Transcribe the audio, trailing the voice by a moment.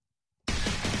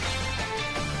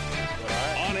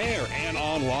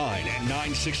online at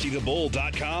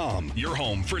 960thebull.com. Your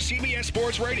home for CBS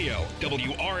Sports Radio,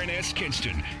 WRNS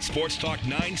Kinston, Sports Talk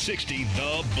 960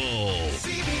 The Bull.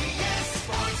 CBS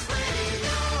Sports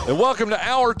Radio. And welcome to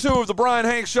Hour 2 of the Bryan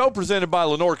Hanks Show, presented by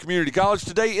Lenore Community College.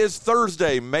 Today is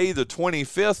Thursday, May the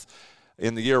 25th.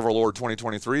 In the year of our Lord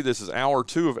 2023, this is Hour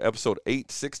 2 of episode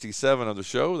 867 of the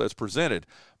show that's presented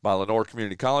by Lenore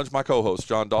Community College. My co-hosts,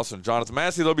 John Dawson and Jonathan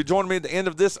Massey, they'll be joining me at the end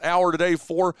of this hour today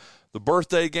for the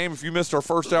birthday game. If you missed our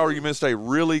first hour, you missed a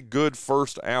really good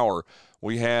first hour.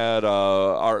 We had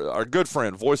our good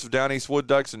friend, voice of Down East Wood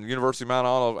Ducks and University of Mount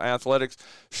Olive Athletics,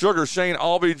 Sugar Shane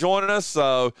Albee joining us.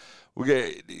 We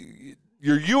get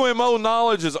your UMO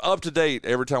knowledge is up to date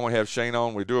every time we have Shane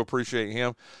on. We do appreciate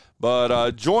him.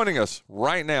 But joining us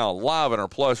right now, live in our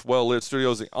plush, well-lit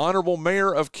studios, the Honorable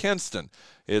Mayor of Kinston.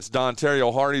 It's Don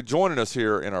Hardy joining us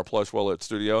here in our plush, well-lit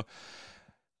studio.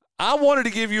 I wanted to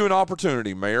give you an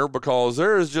opportunity, Mayor, because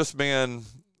there has just been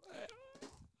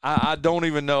I don't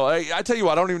even know. I tell you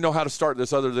what, I don't even know how to start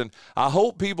this other than I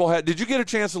hope people had – did you get a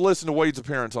chance to listen to Wade's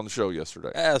appearance on the show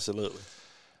yesterday? Absolutely.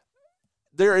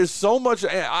 There is so much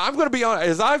 – I'm going to be honest.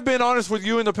 As I've been honest with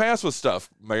you in the past with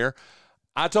stuff, Mayor,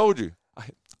 I told you.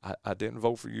 I didn't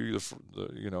vote for you,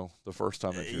 the first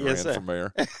time that you ran for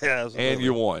mayor, and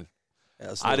you won.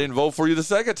 Absolutely. I didn't vote for you the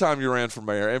second time you ran for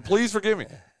mayor, and please forgive me,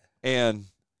 and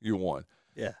you won.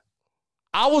 Yeah.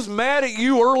 I was mad at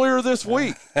you earlier this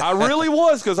week. I really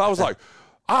was, because I was like,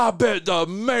 I bet the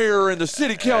mayor and the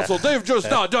city council, they've just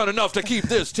not done enough to keep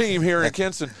this team here in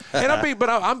Kinston.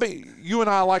 And you and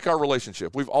I like our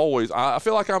relationship. We've always, I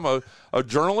feel like I'm a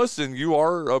journalist and you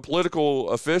are a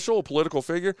political official, a political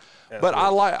figure. Absolutely.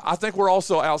 But I think we're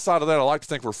also, outside of that, I like to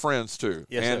think we're friends too.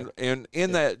 Yes, and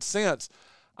in that sense,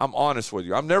 I'm honest with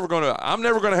you. I'm never gonna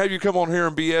have you come on here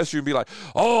and BS you and be like,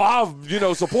 oh,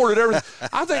 I've supported everything.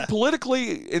 I think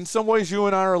politically, in some ways, you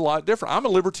and I are a lot different. I'm a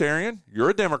libertarian. You're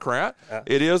a Democrat.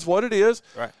 It is what it is.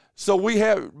 Right. So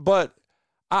but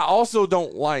I also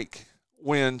don't like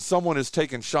when someone is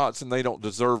taking shots and they don't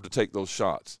deserve to take those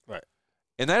shots. Right.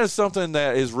 And that is something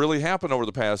that has really happened over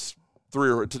the past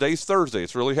today's Thursday.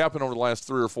 It's really happened over the last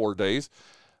 3 or 4 days.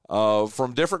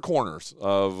 From different corners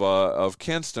of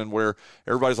Kinston, where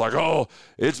everybody's like, "Oh,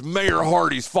 it's Mayor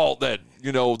Hardy's fault that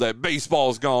that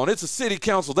baseball's gone. It's a city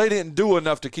council; they didn't do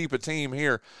enough to keep a team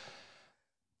here."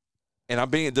 And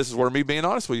this is where me being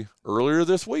honest with you. Earlier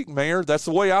this week, Mayor, that's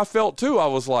the way I felt too. I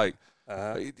was like,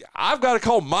 I've got to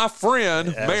call my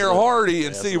friend Mayor Hardy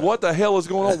and see what the hell is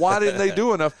going on. Why didn't they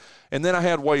do enough? And then I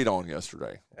had Wade on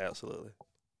yesterday. Absolutely.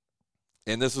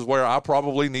 And this is where I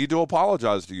probably need to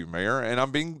apologize to you, Mayor. And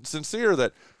I'm being sincere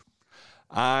that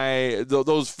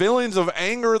those feelings of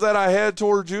anger that I had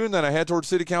towards you and that I had towards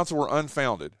City Council were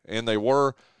unfounded. And they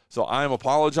were. So I am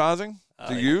apologizing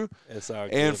to you. It's all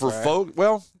good, and for folks,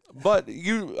 but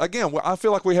you, again, I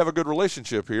feel like we have a good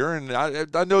relationship here. And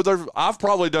I know I've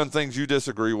probably done things you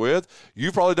disagree with.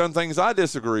 You've probably done things I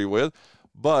disagree with.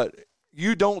 But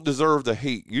you don't deserve the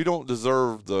hate. You don't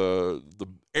deserve the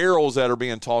arrows that are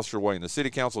being tossed your way, and the city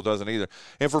council doesn't either.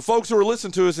 And for folks who are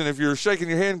listening to us, and if you're shaking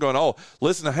your head going, oh,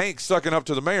 listen to Hank sucking up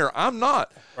to the mayor, I'm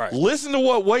not. Right. Listen to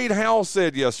what Wade Howell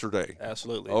said yesterday.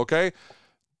 Absolutely. Okay?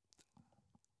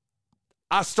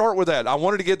 I start with that. I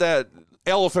wanted to get that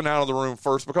elephant out of the room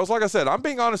first because, like I said, I'm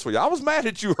being honest with you. I was mad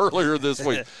at you earlier this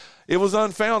week. It was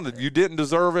unfounded. You didn't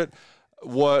deserve it.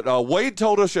 What Wade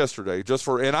told us yesterday,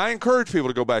 and I encourage people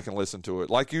to go back and listen to it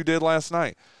like you did last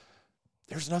night.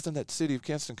 There's nothing that the city of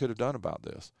Kinston could have done about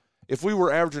this. If we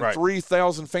were averaging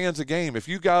 3,000 fans a game, if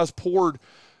you guys poured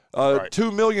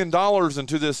 $2 million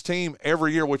into this team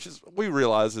every year, which we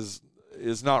realize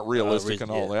is not realistic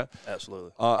and all that.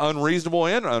 Absolutely. Unreasonable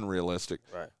and unrealistic.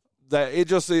 Right.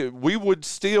 That we would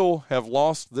still have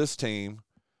lost this team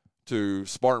to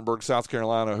Spartanburg, South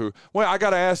Carolina, I got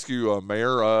to ask you,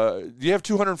 Mayor, do you have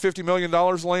 $250 million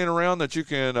laying around that you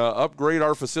can upgrade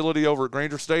our facility over at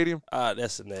Granger Stadium?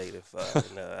 That's a negative.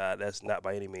 That's not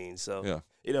by any means. So,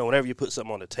 whenever you put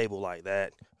something on the table like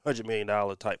that, $100 million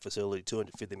type facility,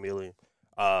 $250 million,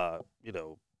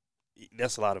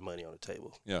 that's a lot of money on the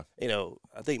table. Yeah.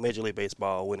 I think Major League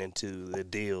Baseball went into the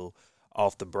deal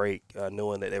off the break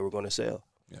knowing that they were going to sell.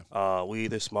 Yeah. We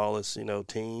the smallest,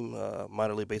 team,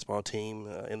 minor league baseball team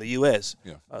in the U.S.,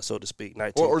 so to speak.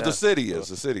 Or the city is.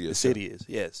 The city is,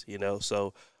 yes.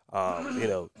 So,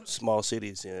 small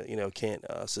cities, can't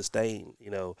sustain,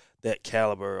 that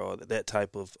caliber or that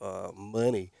type of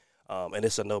money, and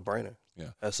it's a no-brainer.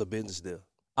 Yeah. That's a business deal.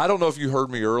 I don't know if you heard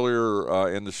me earlier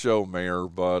in the show, Mayor,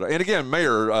 and again,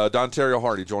 Mayor Don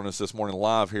Hardy joined us this morning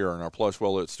live here in our plush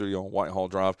well-lit studio on Whitehall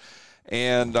Drive.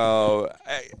 And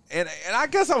I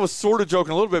guess I was sort of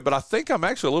joking a little bit, but I think I'm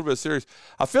actually a little bit serious.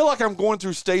 I feel like I'm going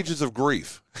through stages of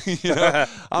grief.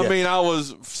 I mean, I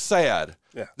was sad.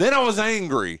 Yeah. Then I was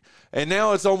angry. And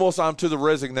now it's almost I'm to the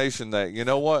resignation that, you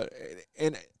know what?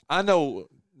 And I know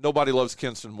nobody loves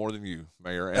Kinston more than you,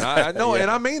 Mayor. And I know, and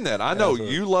I mean that. I know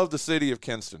you love the city of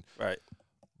Kinston. Right.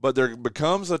 But there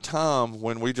becomes a time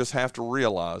when we just have to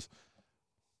realize,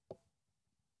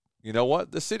 you know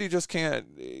what? The city just can't.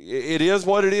 It is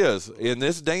what it is. In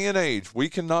this day and age, we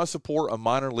cannot support a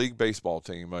minor league baseball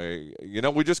team.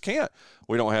 We just can't.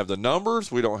 We don't have the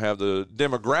numbers. We don't have the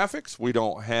demographics. We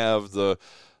don't have the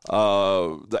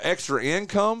extra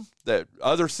income that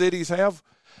other cities have.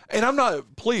 And I'm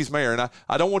not, please, Mayor, and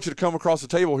I don't want you to come across the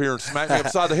table here and smack me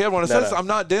upside the head when I say this. I'm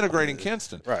not denigrating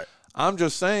Kinston. Right. I'm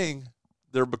just saying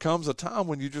there becomes a time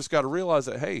when you just got to realize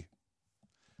that, hey,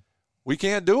 we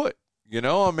can't do it.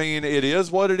 I mean, it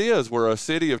is what it is. We're a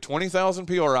city of 20,000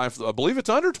 people, or I believe it's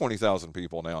under 20,000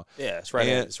 people now. Yeah, it's right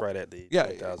at the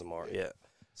 20,000 mark. Yeah.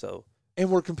 So. And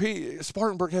we're competing.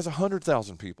 Spartanburg has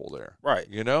 100,000 people there. Right.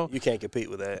 You can't compete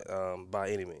with that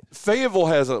by any means. Fayetteville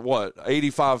has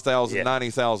 85,000,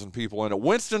 90,000 people in it.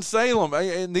 Winston-Salem,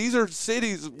 and these are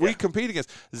cities we compete against.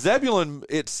 Zebulon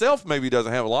itself maybe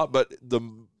doesn't have a lot, but the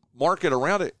market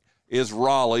around it is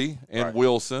Raleigh and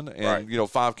Wilson and,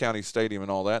 Five County Stadium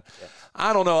and all that. Yeah.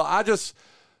 I don't know.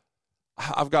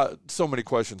 I've got so many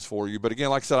questions for you. But, again,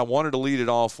 like I said, I wanted to lead it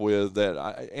off with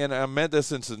that. And I meant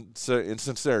this in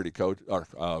sincerity, Coach, or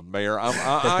Mayor.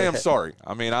 I am sorry.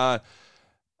 I mean, I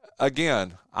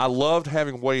loved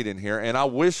having Wade in here. And I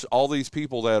wish all these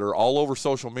people that are all over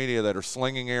social media that are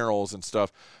slinging arrows and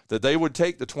stuff, that they would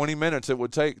take the 20 minutes it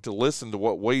would take to listen to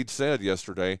what Wade said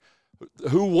yesterday,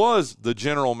 who was the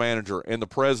general manager and the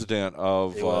president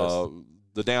of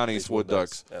the Down East Wood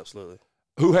Ducks. Absolutely.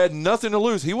 Who had nothing to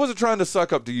lose. He wasn't trying to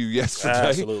suck up to you yesterday.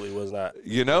 Absolutely was not.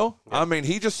 Yeah. I mean,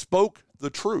 he just spoke the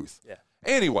truth. Yeah.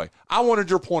 Anyway, I wanted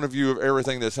your point of view of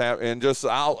everything that's happened. And just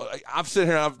I've sitting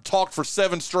here and I've talked for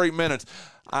 7 straight minutes.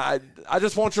 I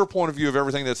just want your point of view of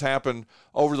everything that's happened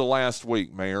over the last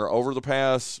week, Mayor, over the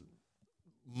past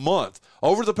month,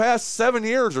 over the past 7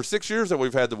 years or 6 years that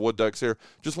we've had the Wood Ducks here.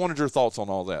 Just wanted your thoughts on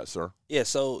all that, sir. Yeah,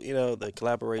 so, the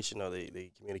collaboration or the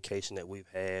communication that we've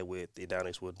had with the Down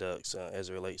East Wood Ducks as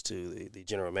it relates to the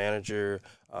general manager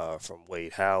from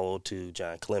Wade Howell to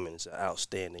John Clemens,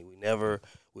 outstanding.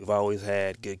 We've always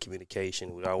had good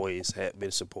communication. We've always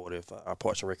been supportive. Our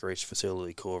Parks and Recreation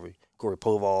facility, Corey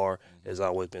Povar, has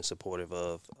always been supportive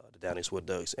of the Down East Wood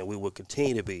Ducks, and we will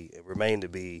continue to be and remain to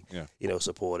be,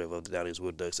 supportive of the Down East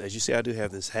Wood Ducks. As you see, I do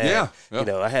have this hat.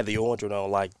 Yeah. I had the orange one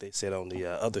on, like they said on the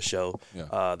other show,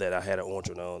 that I had an orange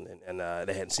one on, and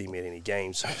they hadn't seen me at any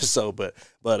games. So, but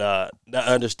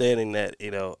understanding that,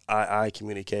 I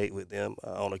communicate with them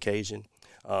on occasion.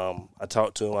 I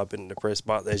talked to him. I've been in the press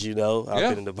box, as you know. I've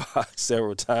been in the box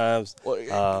several times.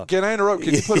 Well, can I interrupt?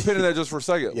 Can you put a pin in that just for a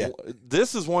second? Yeah.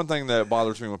 This is one thing that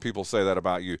bothers me when people say that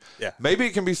about you. Yeah. Maybe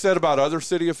it can be said about other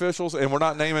city officials, and we're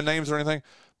not naming names or anything.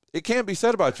 It can't be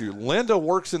said about you. Linda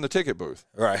works in the ticket booth.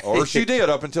 Right. Or she did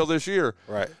up until this year.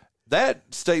 Right.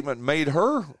 That statement made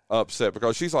her upset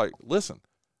because she's like, listen,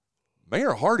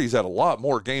 Mayor Hardy's at a lot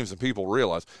more games than people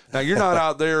realize. Now, you're not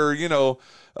out there,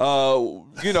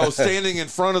 standing in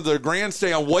front of the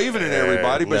grandstand waving at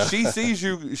everybody, but she sees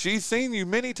you. She's seen you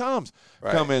many times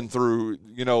come in through,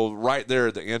 right there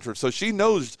at the entrance. So she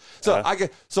knows. So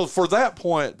so for that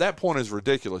point is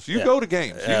ridiculous. You go to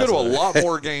games. You go to a lot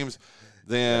more games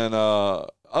than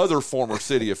other former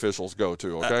city officials go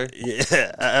to, okay?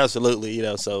 Yeah, absolutely.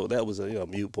 So that was a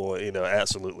mute point.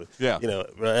 Absolutely. Yeah.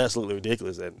 Absolutely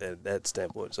ridiculous at that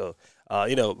standpoint. So,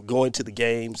 going to the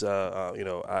games,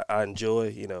 I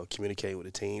enjoy communicating with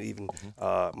the team, even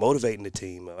motivating the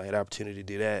team. I had the opportunity to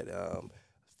do that a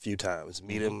few times,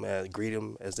 meet them, greet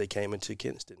them as they came into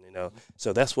Kinston.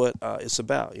 So that's what it's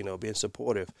about. Being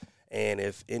supportive. And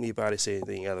if anybody says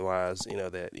anything otherwise,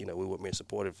 that we wouldn't be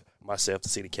supportive. Myself, the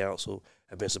city council,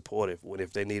 have been supportive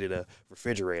if they needed a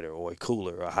refrigerator or a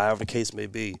cooler or however the case may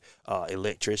be,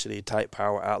 electricity, type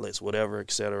power outlets, whatever,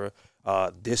 et cetera.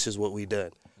 This is what we've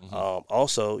done.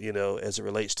 Also, as it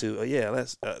relates to,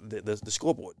 that's the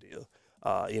scoreboard deal.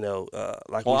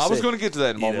 Like I was going to get to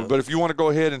that in a moment, but if you want to go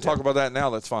ahead and talk about that now,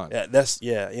 that's fine.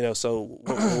 Yeah, so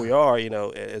where we are,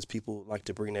 as people like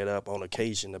to bring that up on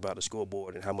occasion about the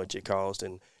scoreboard and how much it cost,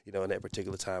 and in that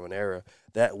particular time and era,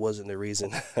 that wasn't the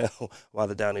reason why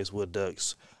the Down East Wood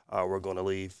Ducks were going to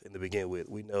leave in the begin with.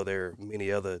 We know there are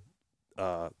many other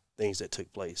things that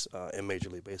took place in Major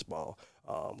League Baseball.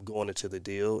 Going into the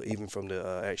deal, even from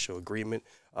the actual agreement,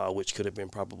 which could have been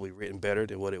probably written better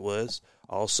than what it was.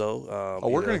 Also,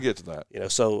 we're going to get to that.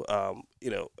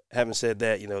 Having said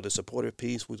that, the supportive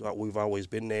piece, we've always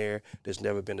been there. There's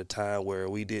never been a time where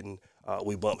we didn't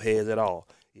we bump heads at all.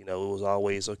 It was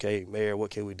always, okay, Mayor, what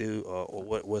can we do? Or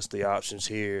what's the options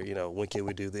here? When can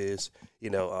we do this?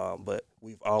 But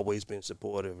we've always been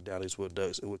supportive of Down East Wood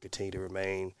Ducks, and we'll continue to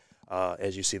remain.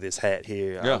 As you see this hat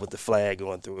here with the flag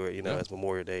going through it, as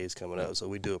Memorial Day is coming up. So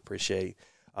we do appreciate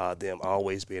them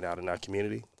always being out in our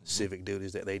community, civic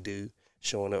duties that they do,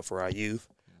 showing up for our youth.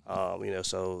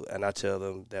 And I tell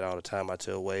them that all the time. I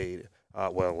tell Wade,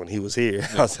 when he was here,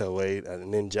 I tell Wade,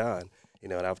 and then John,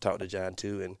 and I've talked to John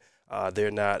too, and they're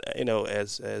not,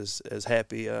 as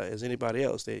happy as anybody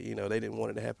else. They didn't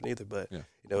want it to happen either, but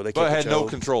they had no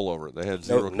control over it. They had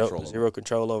zero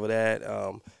control over that.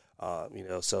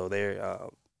 So they're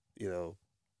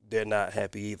not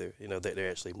happy either, that they're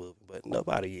actually moving, but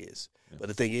nobody is. Yeah. But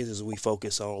the thing is we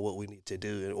focus on what we need to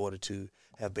do in order to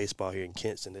have baseball here in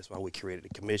Kinston. That's why we created a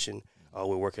commission.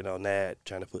 We're working on that,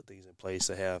 trying to put things in place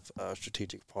to have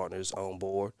strategic partners on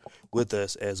board with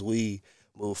us as we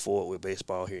move forward with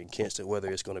baseball here in Kinston,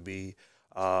 whether it's going to be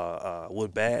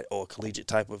wood bat or collegiate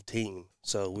type of team.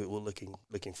 So we're looking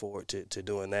forward to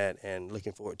doing that, and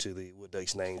looking forward to the Wood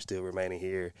Ducks name still remaining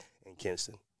here in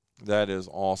Kinston. That is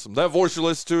awesome. That voice you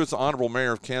listen to is the Honorable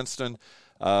Mayor of Kinston,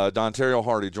 Don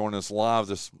Hardy, joining us live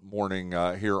this morning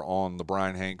here on the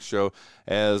Bryan Hanks Show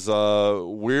as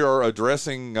we are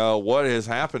addressing what has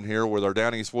happened here with our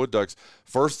Down East Wood Ducks.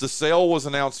 First, the sale was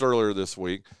announced earlier this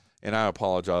week, and I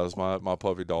apologize. My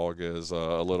puppy dog is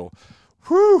a little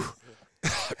whew.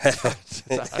 I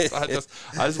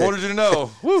just wanted you to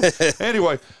know. Woo.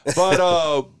 Anyway,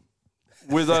 but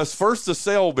with us first the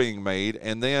sale being made,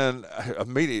 and then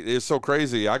immediately, it's so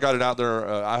crazy. I got it out there.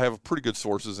 I have pretty good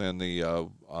sources in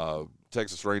the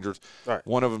Texas Rangers. Right.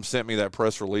 One of them sent me that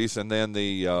press release, and then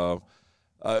the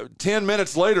 10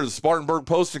 minutes later, the Spartanburg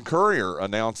Post and Courier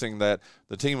announcing that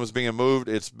the team was being moved.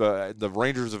 It's the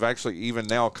Rangers have actually even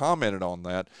now commented on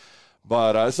that.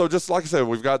 But so just like I said,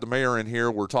 we've got the mayor in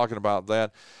here. We're talking about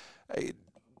that.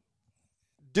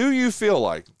 Do you feel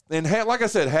like, and like I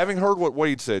said, having heard what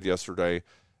Wade said yesterday,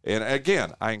 and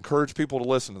again, I encourage people to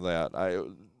listen to that.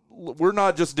 We're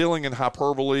not just dealing in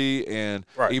hyperbole and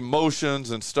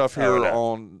emotions and stuff here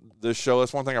on this show.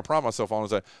 That's one thing I pride myself on, is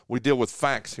that we deal with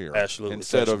facts here. Absolutely.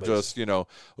 Instead of just,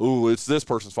 it's this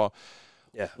person's fault.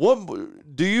 Yeah.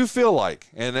 What do you feel like,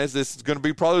 and as this is going to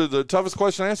be probably the toughest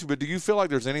question to ask you, but do you feel like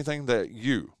there's anything that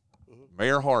you,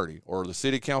 Mayor Hardy, or the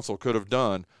city council could have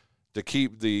done to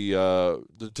keep the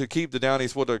Down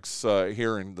East Wood Ducks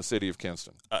here in the city of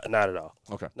Kinston? Not at all.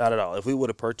 Okay. Not at all. If we would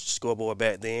have purchased scoreboard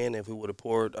back then, if we would have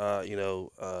poured a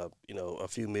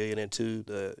few million into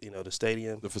the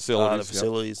stadium, the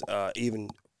facilities, even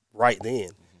right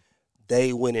then,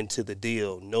 they went into the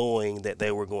deal knowing that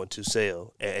they were going to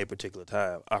sell at a particular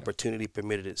time. Opportunity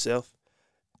permitted itself,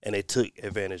 and they took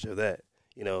advantage of that.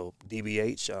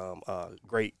 DBH,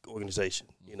 great organization.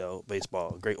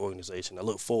 Baseball, great organization. I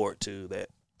look forward to that,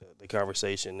 the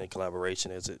conversation and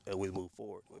collaboration as we move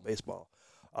forward with baseball.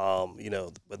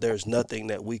 But there's nothing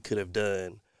that we could have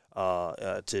done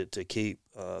to keep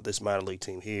this minor league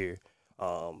team here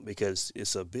because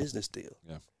it's a business deal.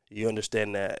 Yeah. You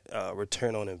understand that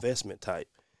return on investment type,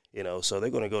 so they're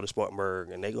going to go to Spartanburg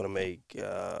and they're going to make,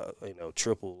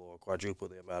 triple or quadruple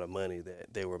the amount of money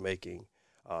that they were making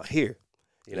here.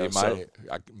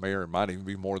 Mayor, it might even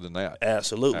be more than that.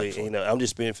 Absolutely. Actually. I'm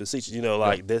just being facetious.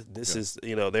 This is,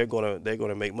 they're going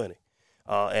to make money,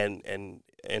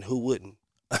 and who wouldn't?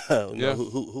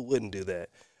 Who wouldn't do that?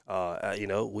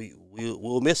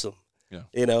 We'll miss them. Yeah.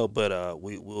 But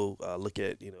we will look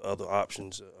at other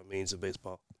options, means of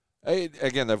baseball. Hey,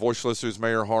 again, that voice listener is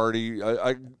Mayor Hardy.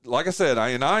 Like I said,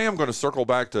 I am going to circle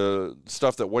back to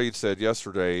stuff that Wade said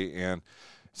yesterday. And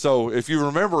so if you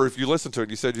remember, if you listened to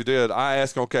it, you said you did, I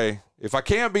asked, okay, if I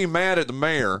can't be mad at the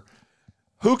mayor,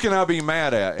 who can I be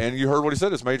mad at? And you heard what he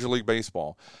said. It's Major League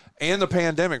Baseball and the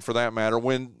pandemic, for that matter.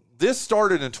 When this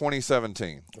started in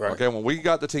 2017, right. Okay, when we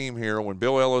got the team here, when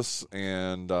Bill Ellis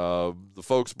and the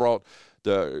folks brought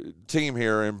the team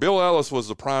here, and Bill Ellis was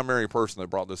the primary person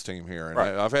that brought this team here. And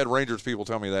right. I've had Rangers people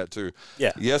tell me that too.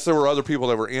 Yeah. Yes, there were other people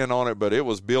that were in on it, but it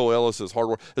was Bill Ellis's hard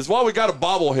work. It's why we got a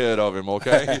bobblehead of him,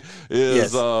 okay?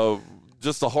 Is yes.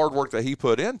 Just the hard work that he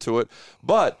put into it.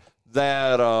 But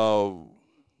that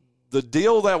the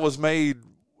deal that was made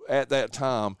at that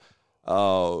time,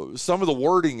 some of the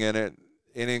wording in it,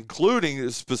 and including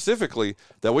specifically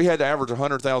that we had to average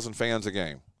 100,000 fans a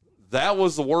game. That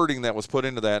was the wording that was put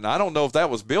into that. And I don't know if that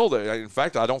was Bill. In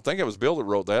fact, I don't think it was Bill that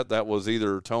wrote that. That was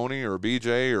either Tony or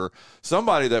BJ or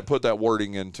somebody that put that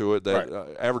wording into it that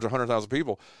averaged 100,000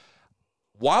 people.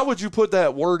 Why would you put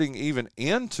that wording even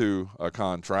into a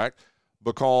contract?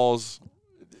 Because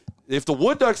if the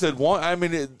Wood Ducks had won, I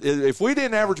mean, if we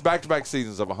didn't average back-to-back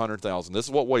seasons of 100,000, this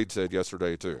is what Wade said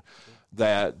yesterday too,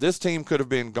 that this team could have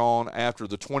been gone after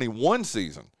the 21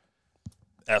 season.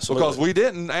 Absolutely. Because we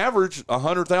didn't average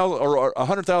 100,000 or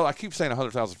 100,000. I keep saying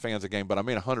 100,000 fans a game, but I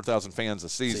mean 100,000 fans a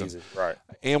season. Right.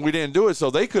 And we didn't do it,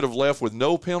 so they could have left with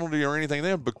no penalty or anything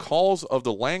then because of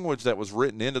the language that was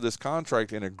written into this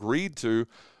contract and agreed to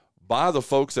by the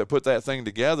folks that put that thing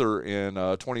together in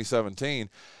 2017.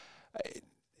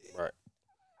 Right.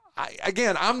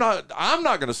 I'm not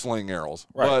going to sling arrows,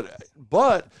 right.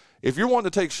 but if you're wanting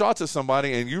to take shots at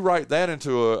somebody and you write that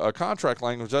into a contract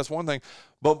language, that's one thing.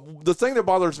 But the thing that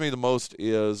bothers me the most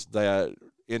is that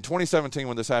in 2017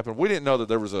 when this happened, we didn't know that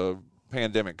there was a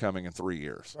pandemic coming in 3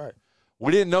 years. Right.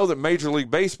 We didn't know that Major League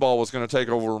Baseball was going to take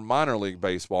over minor league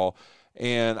baseball.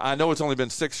 And I know it's only been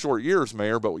 6 short years,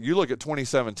 Mayor, but you look at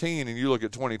 2017 and you look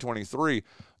at 2023,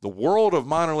 the world of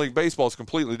minor league baseball is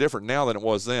completely different now than it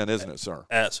was then, isn't it, sir?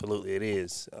 Absolutely, it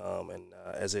is. And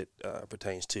as it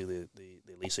pertains to the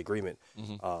lease agreement,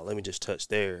 let me just touch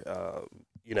there.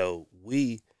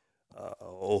 We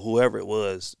or whoever it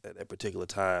was at that particular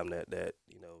time that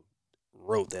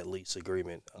wrote that lease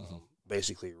agreement,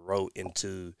 basically wrote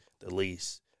into the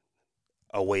lease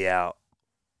a way out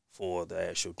for the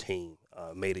actual team,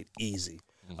 made it easy.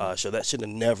 So that should have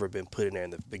never been put in there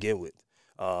to begin with,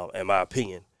 in my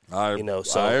opinion. I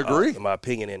agree. In my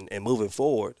opinion, and moving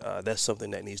forward, that's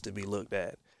something that needs to be looked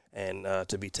at and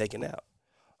to be taken out.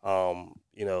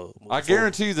 I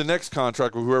guarantee you the next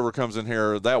contract with whoever comes in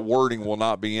here, that wording will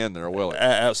not be in there, will it?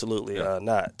 Absolutely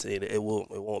not. It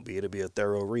won't be. It'll be a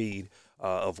thorough read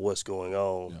of what's going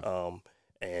on,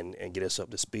 and get us up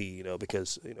to speed.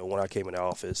 Because when I came in the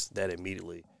office, that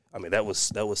immediately, that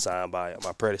was signed by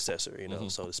my predecessor,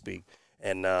 so to speak,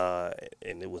 and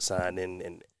it was signed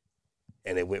in,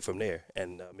 and it went from there.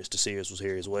 And Mr. Sears was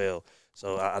here as well,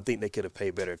 so I think they could have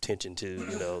paid better attention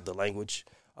to the language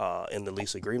in the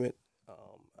lease agreement.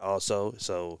 Also,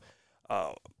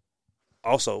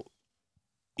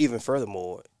 even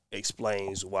furthermore,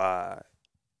 explains why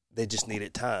they just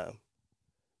needed time,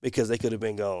 because they could have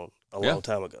been gone a long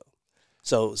time ago.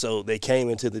 So they came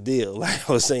into the deal, like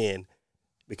I was saying,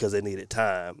 because they needed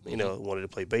time. Wanted to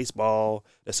play baseball.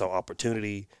 They saw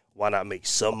opportunity. Why not make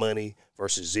some money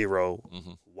versus zero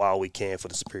while we can for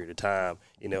this period of time?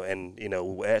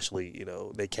 Actually,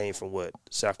 they came from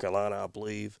South Carolina, I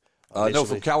believe. No,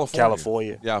 from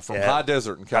California. Yeah, from High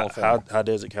Desert in California. High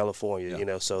Desert,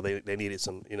 California. So they needed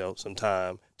some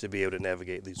time to be able to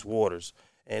navigate these waters,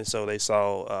 and so they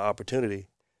saw opportunity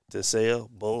to sell.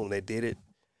 Boom, they did it,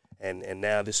 and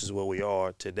now this is where we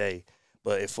are today.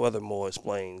 But it furthermore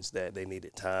explains that they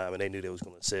needed time, and they knew they was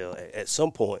going to sell at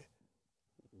some point.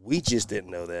 We just didn't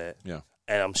know that. Yeah,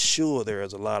 and I'm sure there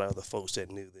is a lot of other folks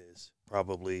that knew this,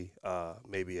 probably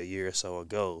maybe a year or so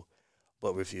ago,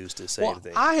 but refused to say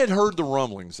anything. I had heard the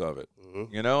rumblings of it,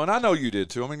 and I know you did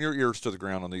too. Your ears to the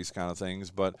ground on these kind of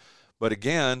things. But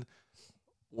again,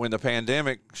 when the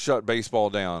pandemic shut baseball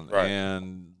down,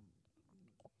 and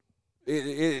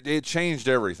it changed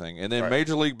everything. And then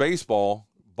Major League Baseball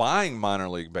buying minor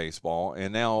league baseball,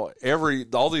 and now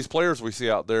all these players we see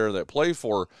out there that play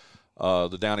for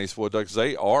the Down East Wood Ducks,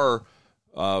 they are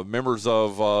members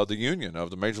of the union, of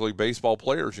the Major League Baseball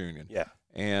Players Union. Yeah,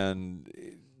 and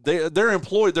they're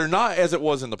employed. They're not as it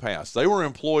was in the past. They were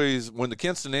employees when the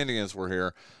Kinston Indians were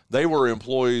here. They were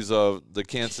employees of the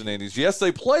Kinston Indians. Yes,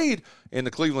 they played in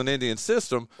the Cleveland Indians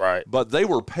system, but they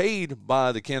were paid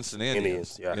by the Kinston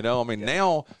Indians.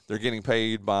 Now they're getting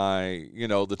paid by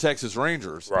the Texas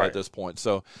Rangers at this point.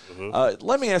 So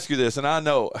let me ask you this, and I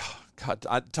know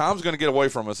Tom's going to get away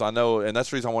from us, I know, and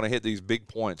that's the reason I want to hit these big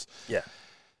points. Yeah.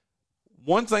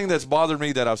 One thing that's bothered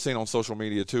me that I've seen on social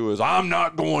media, too, is I'm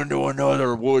not going to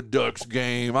another Wood Ducks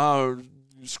game.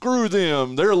 Screw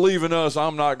them. They're leaving us.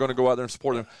 I'm not going to go out there and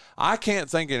support them. I can't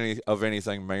think of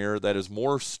anything, Mayor, that is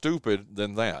more stupid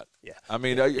than that. Yeah.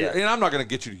 And I'm not going to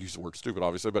get you to use the word stupid,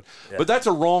 obviously, but that's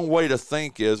a wrong way to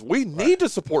think. Is we need to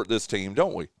support this team,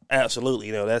 don't we?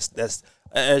 Absolutely. That's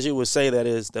as you would say,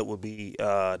 that would be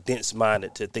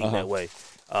dense-minded to think that way.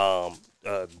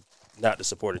 Not to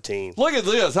support a team. Look at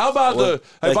this. How about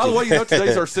by the way,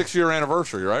 today's our 6-year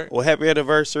anniversary, right? Well, happy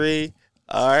anniversary.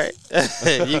 All right.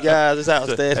 You guys, it's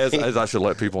outstanding. As I should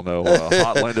let people know,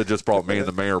 Hot Linda just brought me and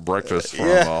the mayor breakfast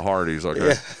from Hardy's.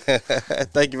 Okay. Yeah.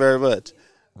 Thank you very much.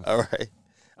 All right.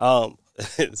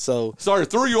 So sorry,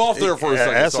 threw you off there for a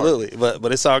second. Absolutely,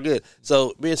 but it's all good.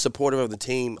 So being supportive of the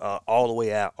team all the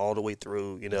way out, all the way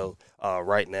through,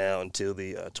 right now until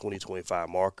the 2025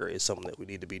 marker is something that we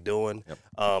need to be doing.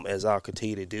 Yep. As I'll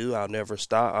continue to do, I'll never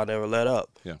stop. I'll never let up.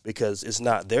 Yeah. Because it's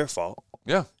not their fault.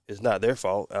 Yeah, it's not their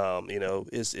fault.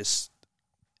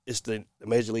 It's the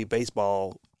Major League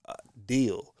Baseball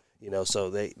deal. So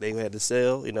they had to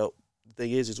sell. The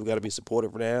thing is we got to be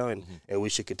supportive now, and we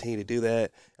should continue to do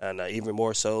that, and even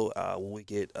more so when we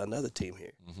get another team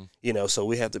here. So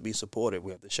we have to be supportive.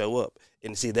 We have to show up,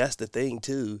 and see that's the thing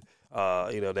too.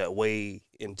 That way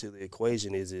into the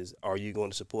equation is are you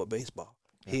going to support baseball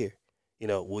here?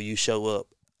 Will you show up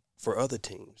for other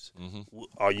teams?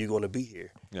 Are you going to be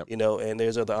here? Yep. And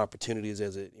there's other opportunities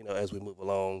as we move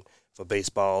along for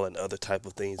baseball and other type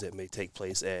of things that may take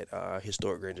place at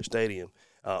historic Granger Stadium.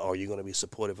 Are you going to be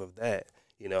supportive of that?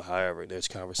 However, there's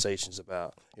conversations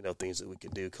about, things that we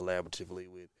can do collaboratively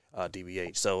with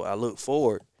DBH. So I look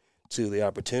forward to the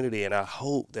opportunity, and I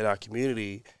hope that our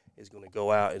community is going to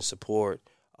go out and support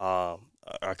our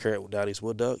current Dowdy's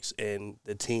Wood Ducks and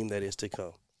the team that is to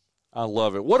come. I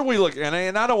love it. What do we look –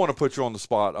 and I don't want to put you on the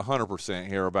spot 100%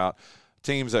 here about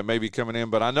teams that may be coming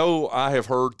in, but I know I have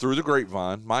heard through the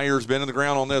grapevine, my ear's been in the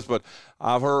ground on this, but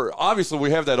I've heard, obviously we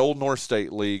have that Old North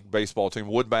State League baseball team,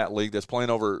 Wood Bat League, that's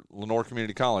playing over at Lenore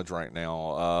Community College right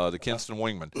now, the Kinston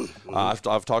Wingmen.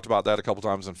 I've talked about that a couple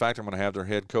times. In fact, I'm going to have their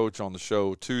head coach on the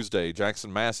show Tuesday,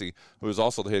 Jackson Massey, who is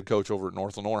also the head coach over at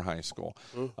North Lenore High School.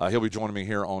 He'll be joining me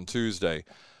here on Tuesday.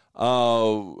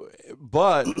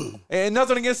 But and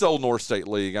nothing against the Old North State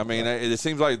League. I mean, it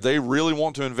seems like they really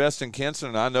want to invest in Kinston,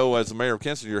 and I know as the mayor of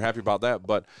Kinston, you're happy about that.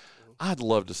 But I'd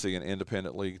love to see an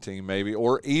independent league team, maybe,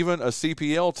 or even a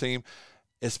CPL team,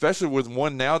 especially with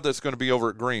one now that's going to be over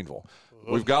at Greenville.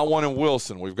 We've got one in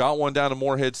Wilson. We've got one down in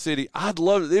Morehead City. I'd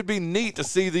love it. It'd be neat to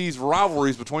see these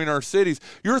rivalries between our cities.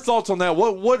 Your thoughts on that?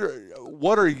 What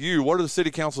are the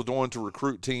city council doing to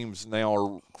recruit teams now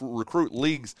or recruit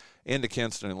leagues into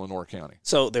Kinston and Lenore County?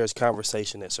 So there's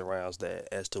conversation that surrounds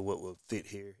that as to what would fit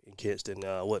here in Kinston,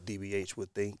 what DBH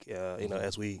would think,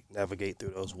 as we navigate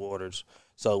through those waters.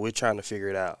 So we're trying to figure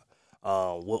it out.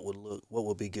 What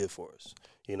would be good for us?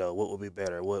 What would be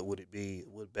better? What would it be?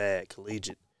 Wood Bat,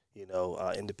 collegiate,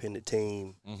 independent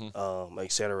team,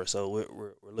 et cetera. So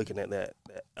we're looking at that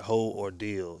whole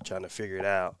ordeal, trying to figure it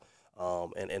out.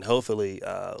 And hopefully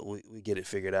we get it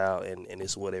figured out, and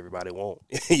it's what everybody wants.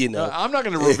 I'm not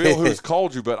going to reveal who's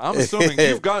called you, but I'm assuming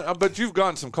you've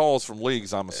gotten some calls from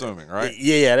leagues. I'm assuming, right?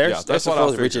 Yeah. That's what I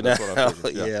figured. Yeah, for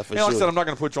sure. Like I said, I'm not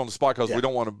going to put you on the spot because we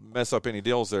don't want to mess up any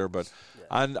deals there. But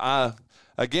I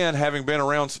again, having been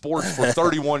around sports for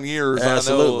 31 years, I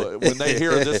know when they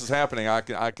hear this is happening, I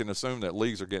can assume that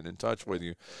leagues are getting in touch with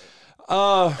you.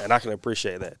 And I can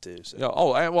appreciate that too. So. Yeah.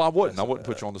 Oh, well, I wouldn't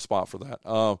put you on the spot for that.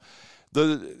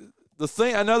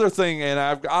 Another thing, and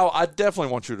I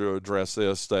definitely want you to address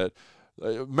this, that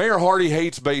Mayor Hardy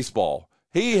hates baseball.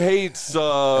 He hates,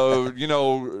 not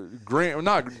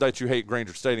that you hate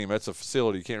Granger Stadium. That's a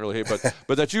facility you can't really hate,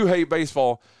 but that you hate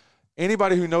baseball.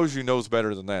 Anybody who knows you knows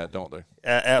better than that, don't they?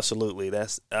 Absolutely.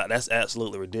 That's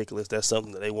absolutely ridiculous. That's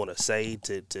something that they want to say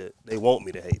to they want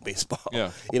me to hate baseball.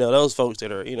 Yeah. Those folks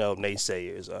that are,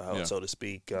 naysayers, so to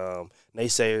speak.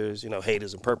 Naysayers,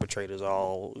 haters and perpetrators are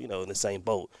all, in the same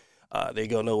boat. They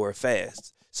go nowhere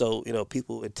fast. So,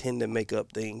 people tend to make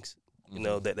up things,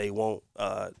 that they want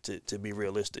to be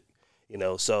realistic.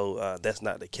 So that's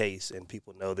not the case, and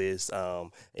people know this.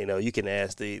 You can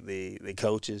ask the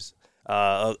coaches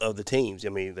of the teams. I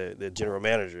mean, the general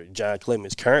manager, John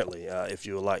Clemens, currently, if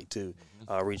you would like to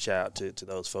reach out to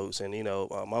those folks. And,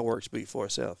 my work speaks for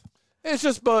itself. It's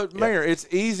just, but Mayor, it's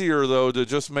easier though to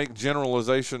just make general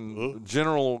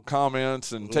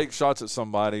comments and take shots at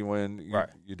somebody when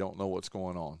you don't know what's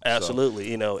going on.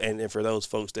 Absolutely, and for those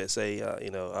folks that say,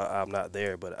 I'm not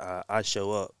there, but I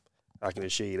show up. I can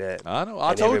assure you that. I know.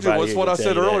 I told you what's what I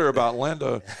said earlier about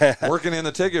Linda working in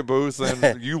the ticket booth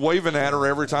and you waving at her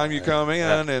every time you come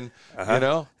in, and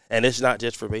And it's not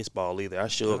just for baseball either. I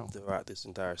show up throughout this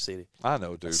entire city. I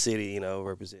know, dude. A city,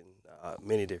 representing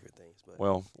many different things. But.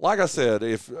 Well, like I said,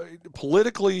 if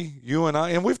politically, you and I,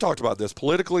 and we've talked about this,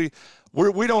 politically,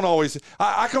 we don't always –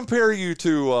 I compare you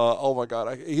to oh, my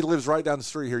God, he lives right down the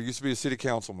street here. He used to be a city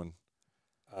councilman.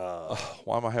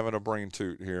 Why am I having a brain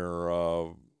toot here?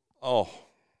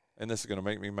 And this is going to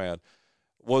make me mad.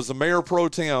 Was the mayor pro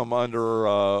tem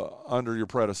under your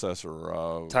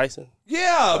predecessor? Tyson?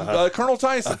 Yeah, Colonel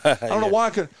Tyson. I don't know why I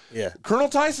couldn't. Yeah. Colonel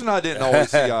Tyson I didn't always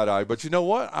see eye to eye, but you know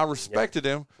what? I respected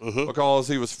him because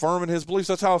he was firm in his beliefs.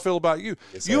 That's how I feel about you.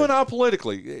 Yes, you and I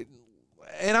politically,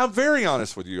 and I'm very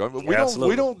honest with you. I mean,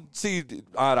 we don't see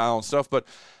eye to eye on stuff, but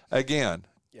again,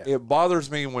 it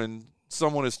bothers me when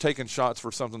someone is taking shots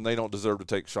for something they don't deserve to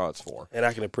take shots for. And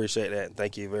I can appreciate that, and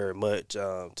thank you very much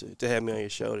to have me on your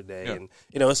show today. Yeah. And,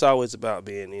 it's always about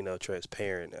being,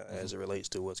 transparent as it relates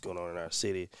to what's going on in our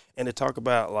city. And to talk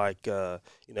about, I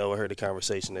heard the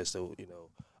conversation as to,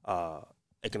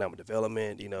 economic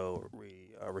development,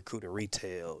 recruiting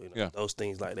retail, those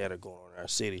things like that are going on in our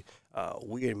city.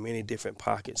 We're in many different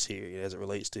pockets here as it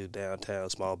relates to downtown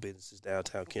small businesses,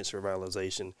 downtown Kinston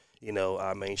revitalization,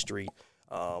 our Main Street.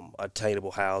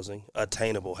 Attainable housing.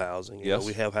 Yes.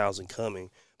 We have housing coming,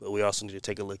 but we also need to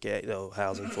take a look at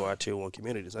housing for our Tier 1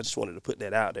 communities. I just wanted to put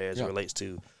that out there as it relates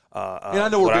to. I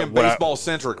know we're being baseball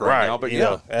centric right now, but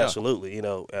absolutely. In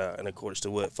accordance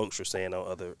to what folks are saying on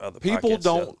other people podcasts,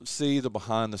 don't see the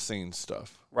behind the scenes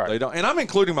stuff. Right. They don't, and I'm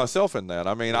including myself in that.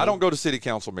 I mean, I don't go to city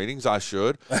council meetings. I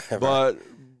should, right.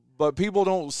 But people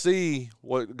don't see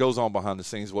what goes on behind the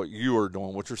scenes, what you are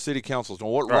doing, what your city council is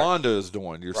doing, what Rhonda is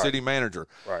doing, your city manager.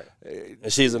 Right.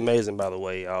 And she's amazing, by the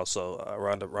way, also.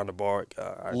 Rhonda Bark,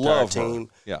 our entire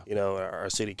team, our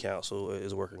city council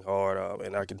is working hard.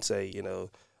 And I can say,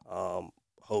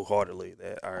 wholeheartedly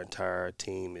that our entire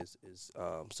team is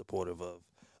supportive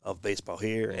of baseball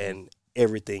here and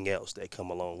everything else that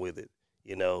come along with it.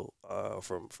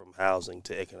 From housing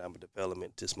to economic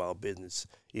development to small business.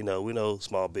 We know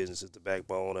small business is the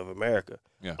backbone of America,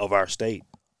 of our state,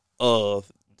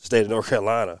 of the state of North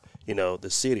Carolina, the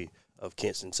city of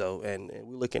Kinston. So, and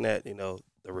we're looking at, the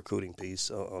recruiting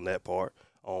piece on that part,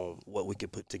 on what we can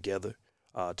put together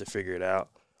to figure it out.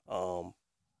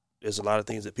 There's a lot of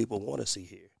things that people want to see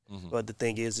here. Mm-hmm. But the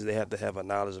thing is they have to have a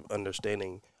knowledge of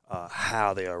understanding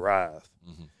how they arrive.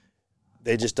 Mm-hmm.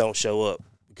 They just don't show up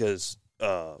because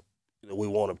we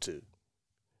want them to.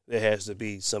 There has to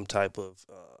be some type of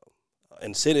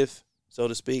incentive, so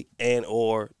to speak, and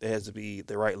or there has to be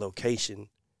the right location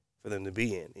for them to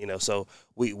be in. So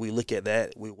we look at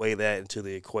that, we weigh that into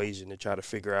the equation to try to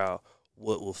figure out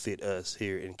what will fit us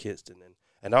here in Kinston.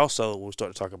 And also we'll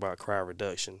start to talk about crime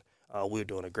reduction. We're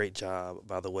doing a great job,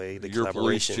 by the way. Your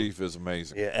collaboration. Police chief is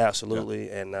amazing. Yeah, absolutely.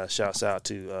 Yeah. And shouts out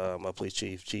to my police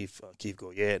chief, Chief Keith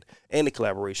Goyette, and the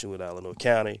collaboration with Lenoir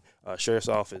County Sheriff's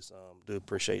Office. Do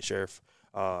appreciate Sheriff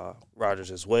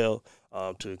Rogers as well,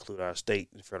 to include our state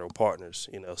and federal partners.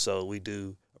 So we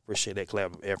do appreciate that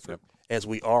collaborative effort as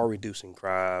we are reducing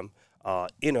crime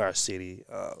in our city.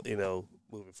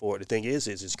 Moving forward, the thing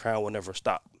is crime will never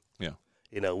stop.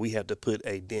 Yeah. We have to put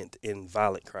a dent in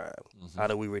violent crime. Mm-hmm. How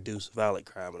do we reduce violent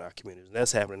crime in our communities? And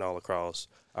that's happening all across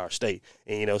our state.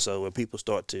 And, so when people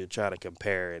start to try to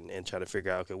compare and try to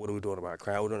figure out, okay, what are we doing about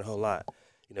crime? We're doing a whole lot.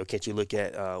 Can't you look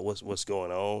at what's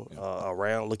going on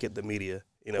around? Look at the media,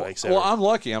 et cetera. Well, I'm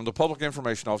lucky. I'm the public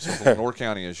information officer from Lenoir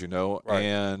County, as you know. Right.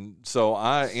 And so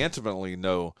I intimately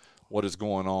know what is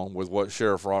going on with what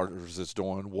Sheriff Rogers is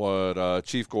doing, what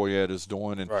Chief Goyette is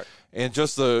doing. And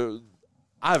just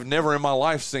I've never in my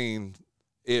life seen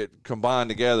it combined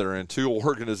together in two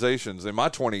organizations in my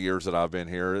 20 years that I've been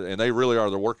here, and they really are.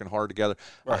 They're working hard together.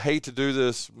 Right. I hate to do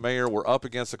this, Mayor. We're up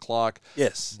against the clock.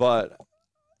 Yes. But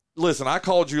listen, I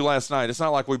called you last night. It's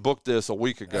not like we booked this a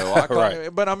week ago.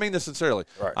 But I mean this sincerely.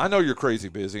 Right. I know you're crazy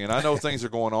busy, and I know things are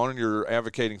going on, and you're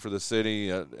advocating for the city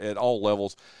at all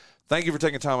levels. Thank you for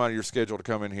taking time out of your schedule to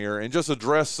come in here and just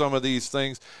address some of these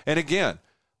things. And again,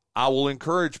 I will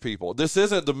encourage people. This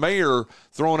isn't the mayor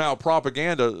throwing out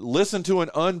propaganda. Listen to an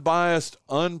unbiased,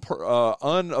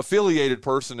 unaffiliated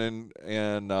person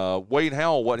in Wade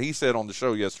Howell, what he said on the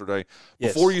show yesterday,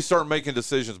 before you start making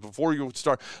decisions, before you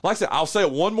start. Like I said, I'll say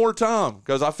it one more time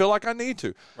because I feel like I need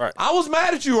to. Right. I was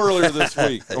mad at you earlier this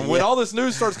week. And when all this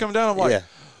news starts coming down, I'm like,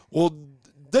 well,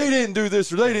 they didn't do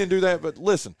this or they didn't do that. But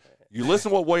listen, you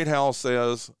listen to what Wade Howell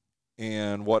says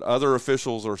and what other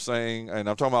officials are saying, and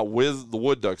I'm talking about with the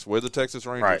Wood Ducks, with the Texas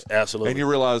Rangers. Right, absolutely. And you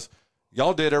realize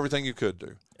y'all did everything you could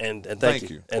do. And thank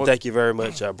you. And thank you very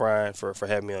much, Bryan, for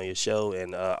having me on your show.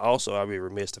 And also, I'd be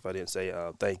remiss if I didn't say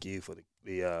thank you for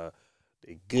the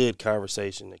good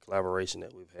conversation and collaboration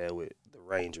that we've had with the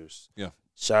Rangers. Yeah.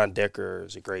 Sean Decker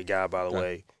is a great guy, by the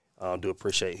way. Do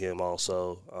appreciate him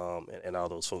also, and all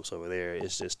those folks over there.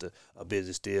 It's just a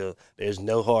business deal. There's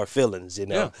no hard feelings,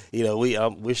 Yeah.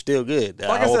 We're still good.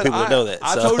 Like I want said, people to know that.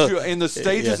 I told you in the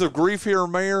stages of grief here,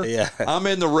 Mayor. Yeah. I'm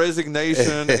in the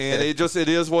resignation, and it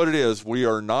is what it is. We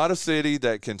are not a city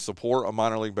that can support a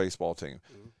minor league baseball team.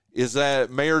 Mm-hmm. Is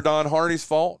that Mayor Don Hardy's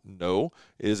fault? No.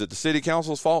 Is it the city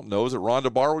council's fault? No. Is it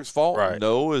Rhonda Barwick's fault? Right.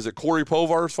 No. Is it Corey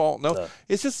Povar's fault? No.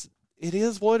 It's just it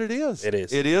is what it is. It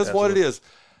is. It is what it is.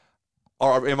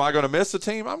 Or am I going to miss the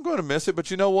team? I'm going to miss it, but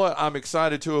you know what? I'm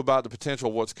excited, too, about the potential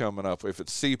of what's coming up. If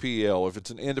it's CPL, if it's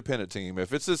an independent team,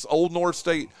 if it's this Old North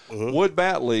State Wood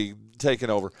Bat League taking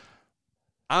over,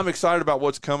 I'm excited about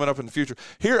what's coming up in the future.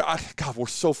 God, we're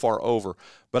so far over,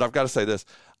 but I've got to say this.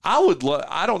 I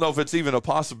don't know if it's even a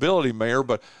possibility, Mayor,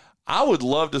 but I would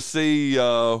love to see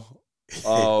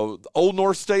Old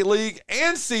North State League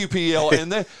and CPL,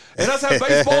 and us have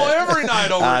baseball every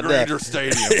night over at Granger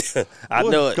Stadium. I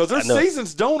know it. Because their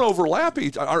seasons don't overlap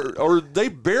or they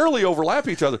barely overlap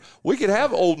each other. We could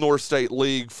have Old North State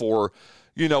League for,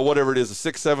 whatever it is,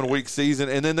 a 6-7 week season,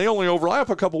 and then they only overlap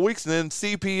a couple weeks, and then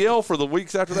CPL for the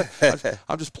weeks after that.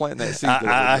 I'm just planting that seed.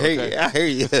 I hear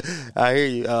you.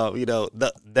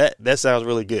 That sounds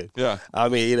really good. Yeah. I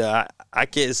mean, I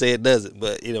can't say it doesn't,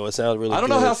 but it sounds really good. I don't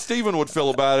know how Steven would feel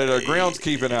about it,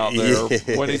 groundskeeping out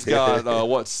there when he's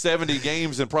got 70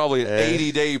 games in probably an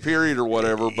 80-day period or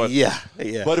whatever. But yeah.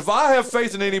 But if I have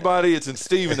faith in anybody, it's in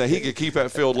Steven that he could keep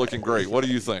that field looking great. What do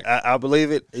you think? I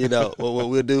believe it. What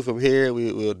we'll do from here,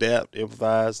 we'll adapt,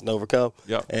 improvise, and overcome.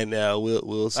 Yep. And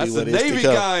we'll see That's what the is Navy to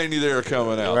come. guy in you there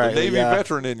coming out. Right, the Navy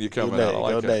veteran in you coming out. I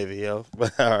like go that. Navy, yo. All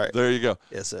right. There you go.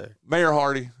 Yes, sir. Mayor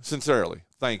Hardy, sincerely,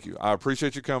 thank you. I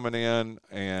appreciate you coming in,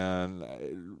 and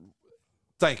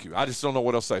thank you. I just don't know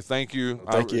what else to say. Thank you.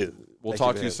 Thank you. We'll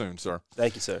talk to you soon, sir.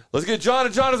 Thank you, sir. Let's get John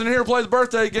and Jonathan here to play the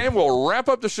birthday game. We'll wrap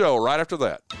up the show right after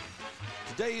that.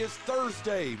 Today is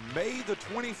Thursday, May the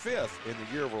 25th in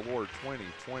the year of our Lord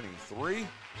 2023. I'm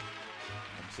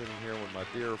sitting here with my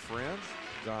dear friends,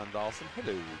 John Dawson.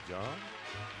 Hello, John.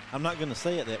 I'm not going to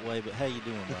say it that way, but how you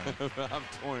doing, Bryan? I'm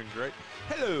doing great.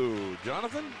 Hello,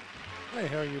 Jonathan. Hey,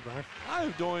 how are you, Bryan?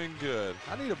 I'm doing good.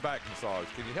 I need a back massage.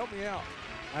 Can you help me out?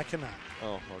 I cannot.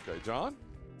 Oh, okay. John?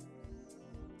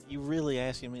 You really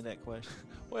asking me that question?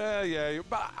 Well, yeah,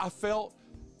 but I felt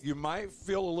you might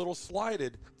feel a little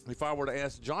slighted if I were to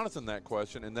ask Jonathan that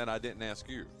question and then I didn't ask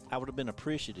you. I would have been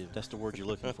appreciative. That's the word you're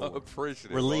looking for.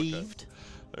 Appreciative. Relieved.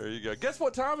 Okay. There you go. Guess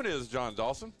what time it is, John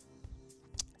Dawson?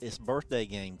 It's birthday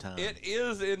game time. It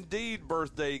is indeed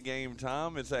birthday game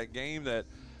time. It's that game that,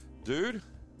 dude,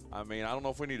 I mean, I don't know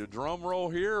if we need a drum roll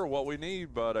here or what we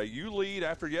need, but you lead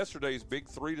after yesterday's big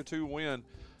 3-2 win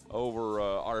over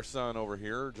our son over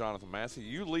here, Jonathan Massey.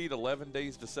 You lead 11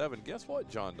 days to 7. Guess what,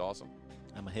 John Dawson?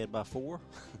 I'm ahead by 4.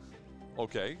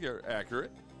 Okay, you're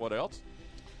accurate. What else?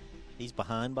 He's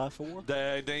behind by 4.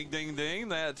 Ding, ding, ding, ding.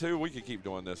 That, too. We could keep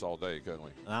doing this all day, couldn't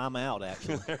we? I'm out,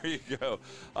 actually. There you go.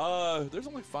 There's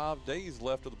only 5 days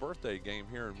left of the birthday game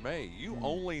here in May. You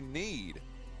only need,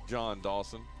 John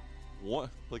Dawson, one.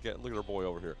 Look at our boy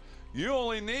over here. You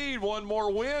only need one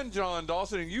more win, John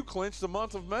Dawson, and you clinch the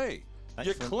month of May.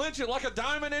 You clinch it like a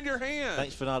diamond in your hand.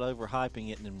 Thanks for not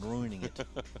overhyping it and ruining it.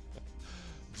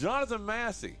 Jonathan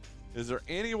Massey, is there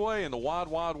any way in the wide,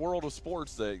 wide world of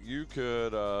sports that you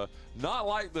could, not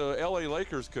like the L.A.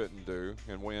 Lakers couldn't do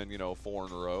and win, 4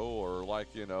 in a row, or like,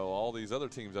 all these other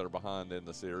teams that are behind in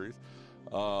the series,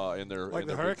 in their Like in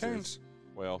the their big Hurricanes? series?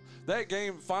 Well, that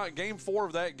game 4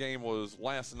 of that game was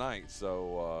last night,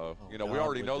 so we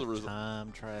already know the result.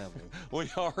 Time travel. We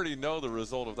already know the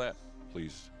result of that.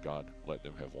 Please, God, let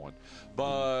them have one.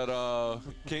 But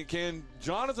can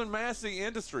Jonathan Massey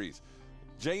Industries,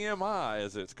 JMI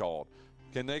as it's called,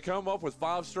 can they come up with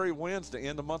 5 straight wins to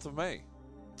end the month of May?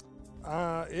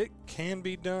 It can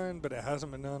be done, but it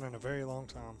hasn't been done in a very long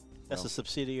time. That's a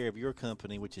subsidiary of your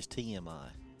company, which is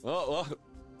TMI.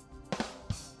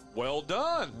 Well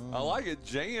done. I like it.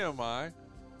 JMI.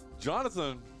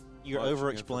 Jonathan. You're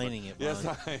over-explaining it, Bryan.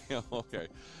 Yes, I am. Okay.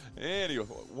 Anyway,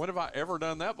 when have I ever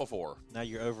done that before? Now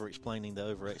you're over-explaining the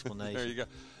over-explanation. There you go.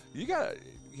 You got,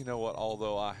 you know what,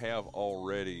 although I have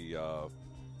already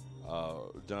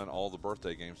done all the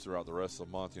birthday games throughout the rest of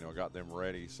the month, got them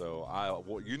ready. So,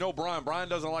 Bryan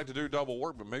doesn't like to do double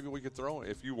work, but maybe we could throw,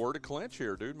 if you were to clinch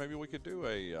here, dude, maybe we could do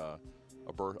a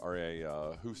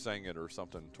Who Sang It or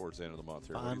something towards the end of the month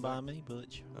here. Fine by me,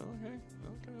 Butch. Okay,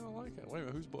 I like it. Wait a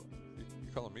minute, who's Butch?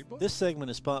 You calling me Butch? This segment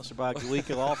is sponsored by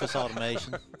Goeco Office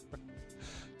Automation.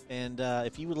 And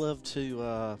if you would love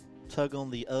to tug on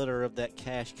the udder of that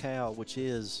cash cow, which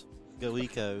is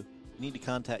Goeco, you need to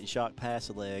contact Jacques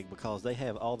Passaleg because they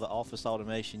have all the office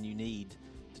automation you need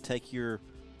to take your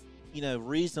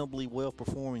reasonably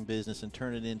well-performing business and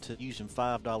turn it into using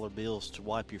 $5 bills to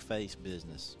wipe your face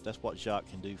business. That's what Jacques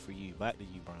can do for you. Back to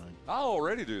you, Bryan. I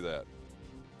already do that.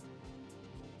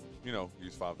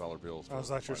 Use $5 bills. Is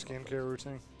that your skincare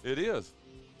routine? It is.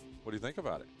 What do you think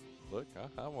about it? Look,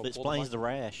 It explains the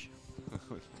rash.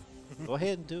 Go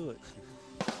ahead and do it.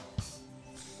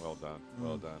 Well done.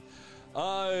 Well done.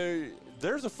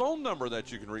 There's a phone number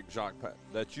that you can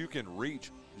reach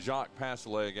Jacques passed the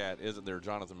leg at, isn't there,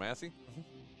 Jonathan Massey?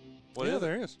 What yeah, is it?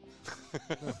 there is.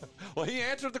 Well, he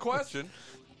answered the question.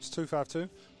 It's 252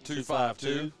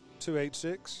 252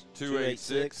 286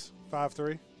 286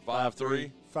 53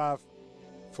 53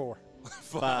 54.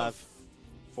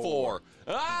 54.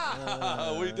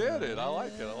 Ah, we did it. I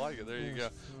like it. I like it. There you go.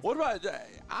 What about,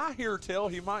 I hear tell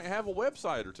he might have a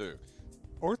website or two.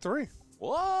 Or 3.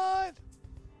 What?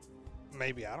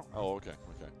 Maybe, I don't know. Oh, okay.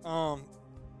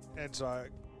 It's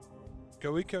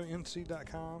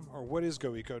goeconc.com or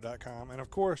whatisgoeco.com. And, of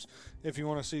course, if you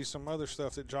want to see some other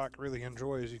stuff that Jock really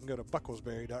enjoys, you can go to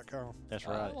bucklesberry.com. That's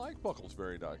I right. like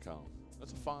bucklesberry.com.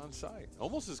 That's a fine site.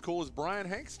 Almost as cool as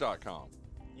BryanHanks.com.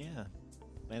 Yeah.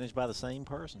 Managed by the same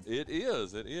person. It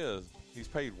is. It is. He's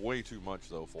paid way too much,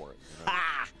 though, for it. You know?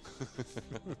 Ah!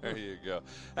 There you go.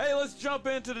 Hey, let's jump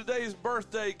into today's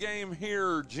birthday game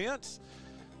here, gents.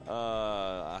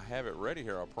 I have it ready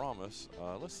here, I promise.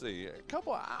 Let's see.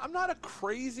 I'm not a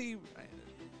crazy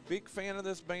big fan of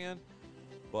this band,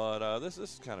 but this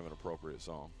is kind of an appropriate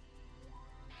song.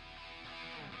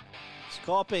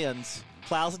 Scorpions.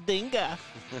 Klaus Dinger.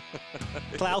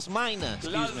 Klaus Meine.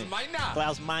 Excuse me.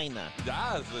 Klaus Meine.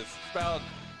 Yes, it's spelled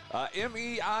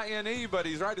M-E-I-N-E, but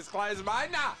he's right. It's Klaus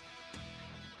Meine.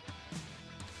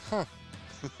 Huh.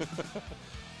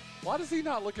 Why does he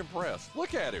not look impressed?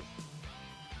 Look at him.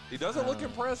 He doesn't look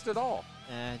impressed at all.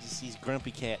 Just he's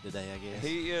grumpy cat today, I guess.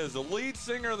 He is the lead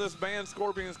singer of this band,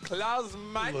 Scorpions, Klaus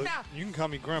Meine. Look, you can call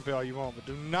me grumpy all you want, but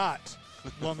do not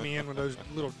lump me in with those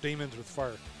little demons with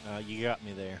fur. You got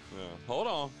me there. Yeah. Hold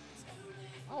on.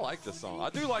 I like this song. I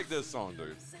do like this song,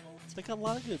 dude. They got a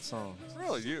lot of good songs.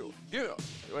 Really, you.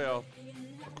 Well,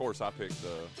 of course, I picked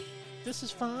This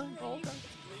is fine. Oh, okay.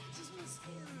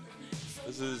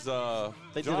 This is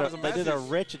They did a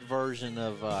wretched version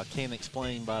of Can't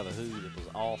Explain by The Who that was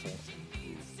awful.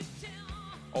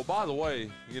 Oh, by the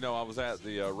way, I was at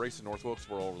the race in North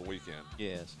Wilkesboro over the weekend.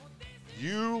 Yes.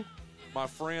 You, my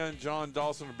friend John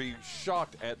Dawson, would be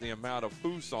shocked at the amount of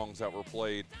Who songs that were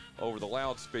played over the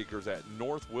loudspeakers at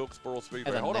North Wilkesboro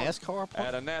Speedway. At a NASCAR park?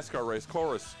 At a NASCAR race.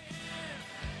 Chorus.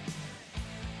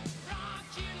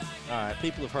 All right,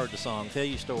 people have heard the song. Tell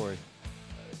your story.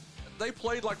 They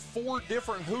played like 4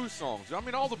 different Who songs. I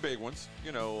mean, all the big ones.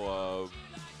 They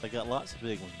got lots of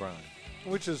big ones, Brian.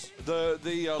 Which is the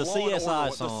Law and CSI Order,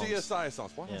 songs. The CSI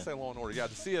songs. Why did I say Law and Order? Yeah,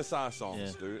 the CSI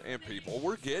songs, dude. And people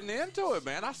were getting into it,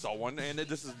 man. I saw one, and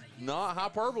this is not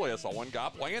hyperbole. I saw one guy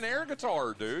playing air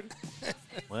guitar, dude.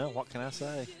 Well, what can I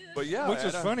say? But yeah, which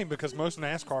is funny because most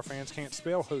NASCAR fans can't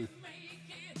spell Who.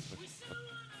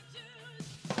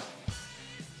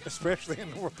 Especially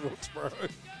in North Wilkesboro.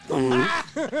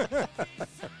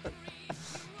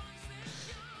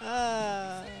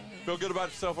 Feel good about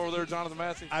yourself over there, Jonathan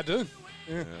Massey? I do.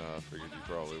 Yeah, I figured you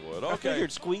probably would. I Okay. figured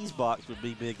Squeezebox would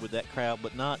be big with that crowd,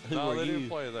 but not Who No, Are they You? didn't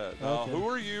play that. No, Okay. Who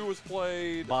Are You was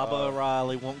played. Baba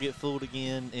O'Reilly, Won't Get Fooled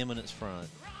Again, Eminence Front.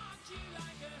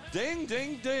 Ding,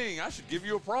 ding, ding. I should give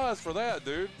you a prize for that,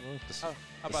 dude. How The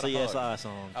about a CSI hug?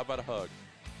 song. How about a hug?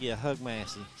 Yeah, Hug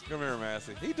Massey. Come here,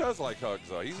 Massey. He does like hugs,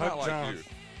 though. He's Hug not like John. you.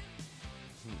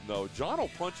 No, John will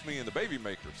punch me in the baby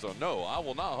maker, so no, I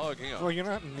will not hug him. Well, you're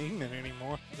not needing it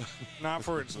anymore. Not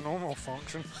for its normal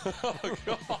function. Oh,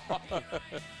 God.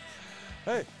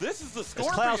 Hey, this is the It's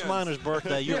Scorpions. Klaus Miner's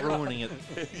birthday. You're ruining it.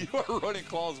 You are running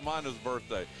Klaus Miner's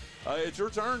birthday. It's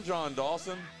your turn, John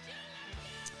Dawson.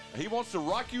 He wants to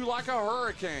rock you like a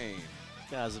hurricane.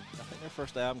 Guys, I think their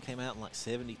first album came out in like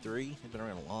 73. They've been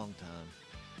around a long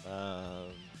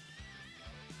time.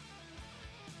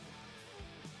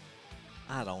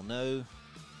 I don't know.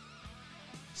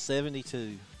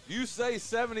 72. You say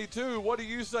 72. What do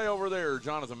you say over there,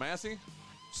 Jonathan Massey?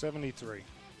 73.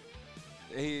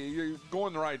 You're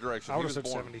going the right direction. I would He have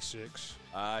was said born- 76.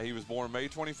 He was born May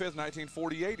 25th,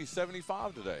 1948. He's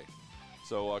 75 today.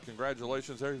 So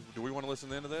congratulations there. Do we want to listen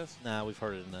to the end of this? Nah, we've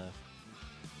heard it enough.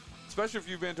 Especially if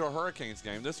you've been to a Hurricanes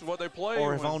game. This is what they play.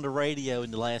 Or have on the radio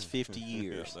in the last 50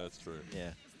 years. Yes, that's true.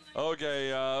 Yeah.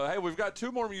 Okay, hey, we've got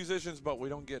 2 more musicians, but we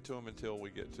don't get to them until we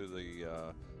get to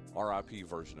the RIP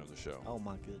version of the show. Oh,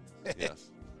 my goodness. Yes.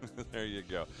 There you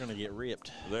go. You're going to get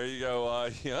ripped. There you go.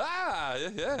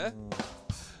 Yeah.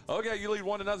 Okay, you lead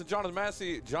 1-0.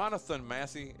 Jonathan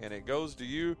Massey, and it goes to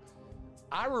you.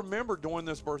 I remember doing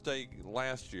this birthday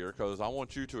last year because I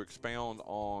want you to expound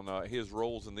on his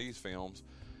roles in these films.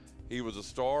 He was a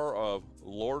star of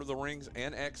Lord of the Rings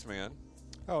and X-Men.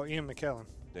 Oh, Ian McKellen.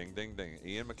 Ding, ding, ding.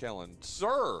 Ian McKellen.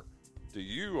 Sir, to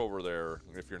you over there,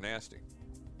 if you're nasty.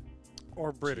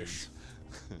 Or British.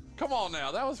 Come on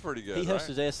now. That was pretty good, He right?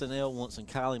 hosted SNL once, and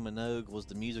Kylie Minogue was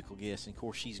the musical guest. And, of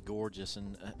course, she's gorgeous.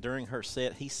 And during her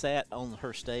set, he sat on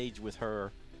her stage with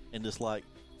her and just like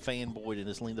fanboyed and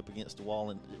just leaned up against the wall,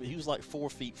 and he was like 4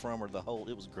 feet from her the whole.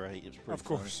 It was great. It was pretty. Of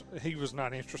course, he was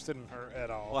not interested in her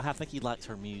at all. Well, I think he likes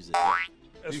her music.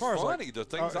 As He's far as funny. The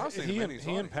things I've seen him in, he's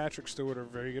he and funny. Patrick Stewart are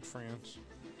very good friends.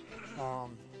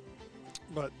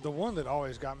 But the one that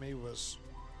always got me was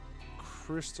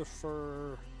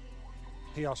Christopher.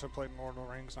 He also played in Lord of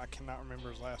the Rings, and I cannot remember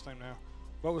his last name now.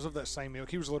 But was of that same ilk.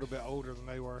 He was a little bit older than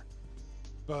they were,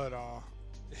 but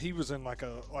he was in like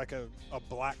a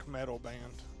black metal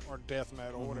band or death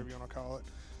metal, whatever you want to call it.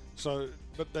 So,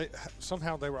 but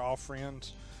somehow they were all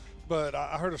friends. But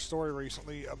I heard a story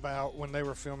recently about when they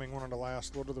were filming one of the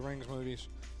last Lord of the Rings movies.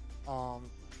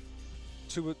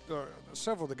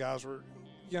 Several of the guys were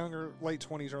younger, late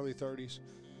 20s, early 30s,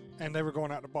 and they were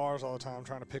going out to bars all the time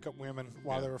trying to pick up women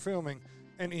while they were filming.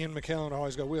 And Ian McKellen would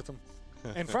always go with them.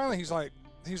 And finally, he's like,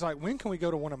 when can we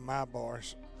go to one of my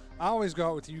bars? I always go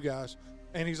out with you guys.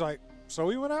 And he's like, so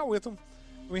we went out with them.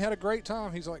 We had a great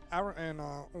time. He's like,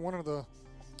 one of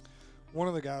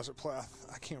the guys that played,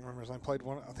 I can't remember his name, played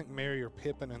one, I think Merry or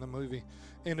Pippin in the movie,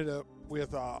 ended up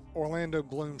with Orlando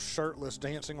Bloom shirtless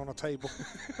dancing on a table.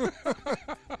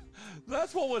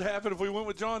 That's what would happen if we went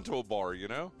with John to a bar, you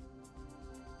know?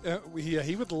 Yeah,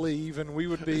 he would leave, and we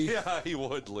would be. Yeah, he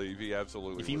would leave. He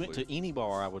absolutely If you would went leave. to any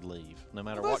bar, I would leave, no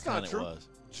matter Well, what that's not kind it true. was.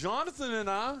 Jonathan and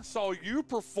I saw you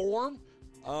perform.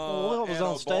 Well, it was at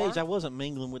on a stage. bar. I wasn't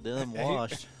mingling with the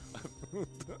unwashed.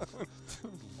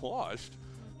 Washed.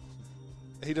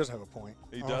 He does have a point.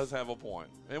 He does have a point.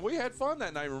 And we had fun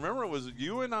that night. Remember, it was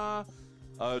you and I,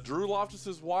 Drew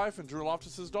Loftus's wife, and Drew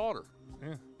Loftus's daughter.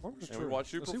 Yeah. What was And Drew? we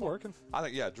watched you Was perform. he working? I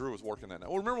think, yeah, Drew was working that night.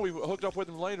 Well, remember, we hooked up with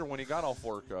him later when he got off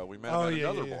work. We met him Oh, at yeah,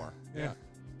 another yeah, bar. yeah.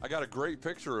 I got a great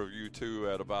picture of you two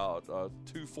at about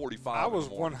 2:45. I was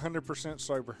in the morning. 100%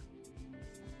 sober.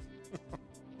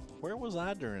 Where was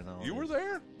I during all You this? were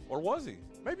there, or was he?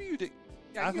 Maybe you did.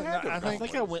 Yeah, I you think- had to. I have I gone think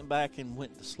with I us. went back and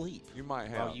went to sleep. You might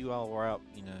have. While you all were out,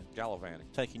 Gallivanting.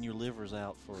 taking your livers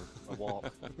out for a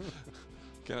walk.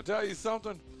 Can I tell you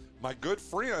something? My good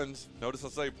friends, notice I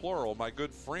say plural, my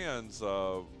good friends,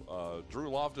 Drew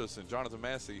Loftus and Jonathan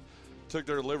Massey, took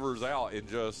their livers out and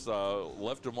just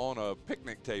left them on a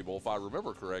picnic table, if I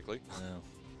remember correctly. No.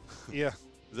 Yeah.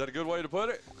 Is that a good way to put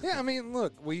it? Yeah, I mean,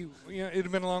 look, it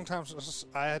had been a long time since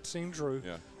I had seen Drew.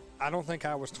 Yeah. I don't think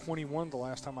I was 21 the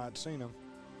last time I had seen him.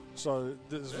 So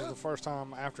this was the first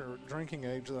time after drinking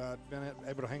age that I'd been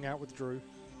able to hang out with Drew.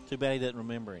 Too bad he doesn't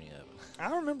remember any of it.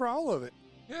 I remember all of it.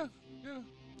 Yeah, yeah.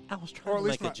 I was Or trying at to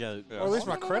least make a joke. Yeah. Or at least Oh,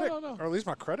 my no, no, credit no, no. or at least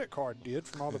my credit card did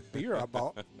from all the beer I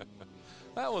bought.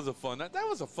 That was a fun. That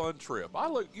was a fun trip.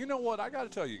 You know what? I got to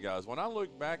tell you guys. When I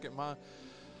look back at my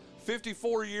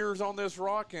 54 years on this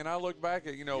rock, and I look back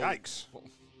at Yikes.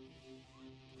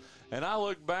 and I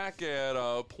look back at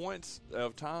points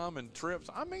of time and trips.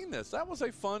 I mean this. That was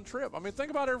a fun trip. I mean, think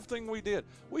about everything we did.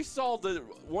 We saw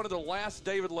one of the last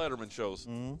David Letterman shows,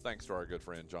 thanks to our good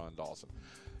friend John Dawson.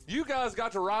 You guys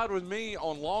got to ride with me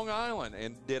on Long Island,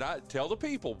 and did I tell the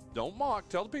people? Don't mock.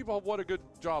 Tell the people what a good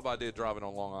job I did driving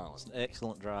on Long Island. An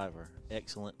excellent driver.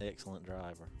 Excellent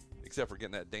driver. Except for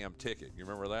getting that damn ticket. You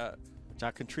remember that? Which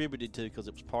I contributed to because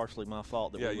it was partially my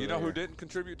fault that Yeah. we were You know who there. didn't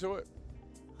contribute to it?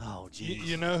 Oh, geez.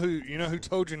 You know who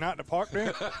told you not to park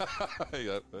there?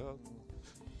 Yeah, well,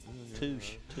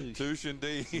 Touche. touche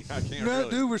indeed. I can't No, really.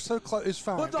 dude, we're so close. It's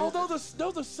fine. But although the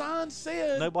sign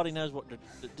said. Nobody knows what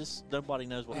nobody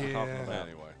knows what they're talking Yeah. about.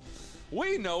 Anyway,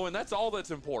 we know, and that's all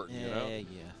that's important. Yeah, You know.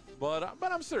 yeah.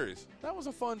 But I'm serious. That was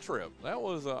a fun trip. That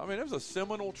was, it was a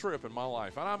seminal trip in my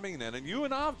life, and I mean that. And you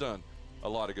and I've done a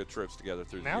lot of good trips together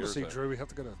through now the to years. see there. Drew, we have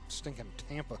to go to stinking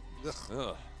Tampa.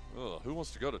 Ugh. Ugh. Who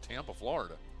wants to go to Tampa,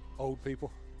 Florida? Old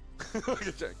people.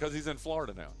 Because he's in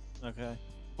Florida now. Okay.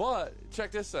 But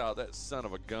check this out, that son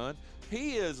of a gun.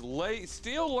 He is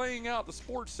still laying out the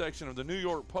sports section of the New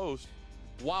York Post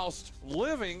whilst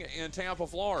living in Tampa,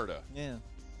 Florida. Yeah.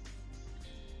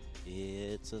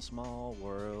 It's a small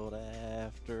world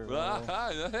after all.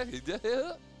 There you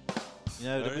go.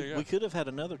 We could have had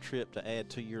another trip to add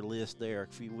to your list there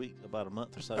about a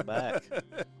month or so back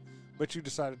But you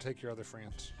decided to take your other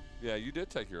friends. Yeah, you did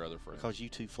take your other friend. because you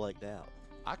two flaked out.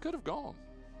 I could have gone.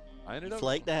 I ended up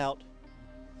Flaked out.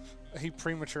 He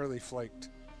prematurely flaked.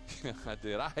 I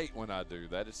did. I hate when I do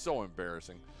that. It's so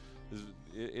embarrassing.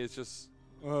 It's just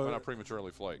when I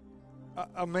prematurely flake.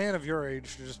 A man of your age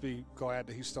should just be glad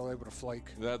that he's still able to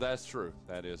flake. That's true.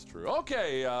 That is true.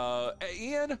 Okay,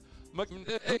 Ian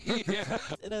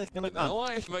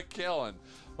McKellen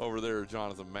over there,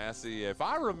 Jonathan Massey. If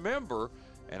I remember,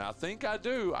 and I think I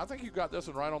do, I think you got this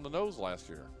one right on the nose last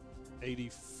year.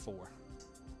 84.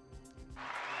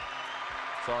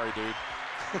 Sorry, dude.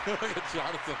 Look at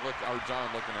Jonathan John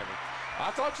looking at me.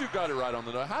 I thought you got it right on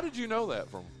the nose. How did you know that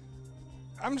from?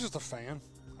 I'm just a fan.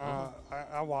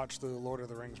 I watch the Lord of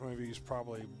the Rings movies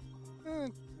probably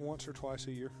once or twice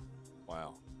a year.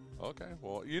 Wow. Okay.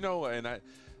 Well, and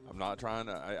I'm not trying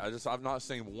to. I've not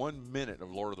seen 1 minute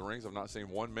of Lord of the Rings. I've not seen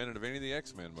 1 minute of any of the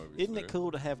X-Men movies. Isn't it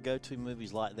cool to have go-to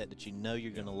movies like that you know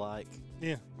you're going to like?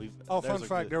 Yeah. Fun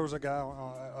fact: there was a guy,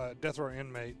 a death row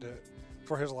inmate, that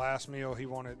for his last meal he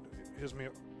wanted his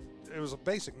meal. It was a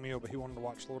basic meal, but he wanted to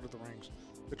watch Lord of the Rings,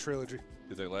 the trilogy.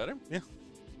 Did they let him? Yeah.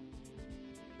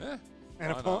 Yeah.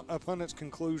 And upon its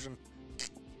conclusion.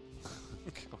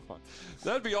 Come on.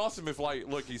 That'd be awesome if,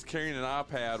 he's carrying an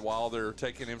iPad while they're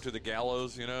taking him to the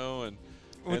gallows, and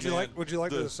Would you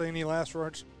like to see any last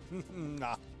words?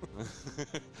 Nah.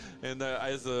 And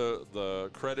as the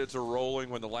credits are rolling,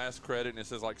 when the last credit and it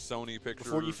says Sony Pictures.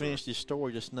 Before you finish this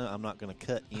story, just know I'm not going to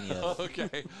cut any of it.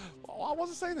 Okay. Well, I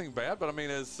wasn't saying anything bad, but I mean,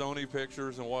 as Sony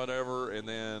Pictures and whatever, and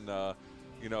then the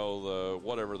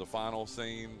final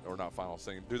scene or not final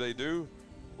scene. Do they do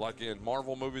in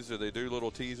Marvel movies? Do they do little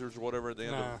teasers or whatever at the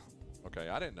end? Nah. Okay,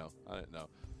 I didn't know.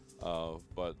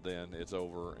 But then it's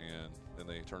over, and then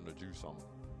they turn the juice on.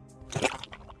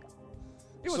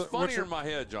 It was funnier in my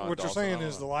head, John. What Dawson. you're saying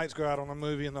is the lights go out on the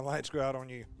movie and the lights go out on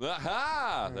you.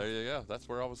 Aha! There you go. That's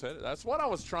where I was headed. That's what I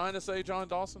was trying to say, John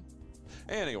Dawson.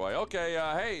 Anyway, okay.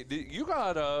 Hey, you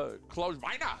got close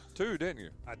minor too, didn't you?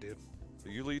 I did.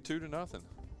 You lead 2-0.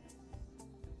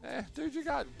 Dude, you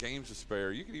got games to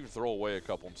spare. You could even throw away a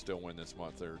couple and still win this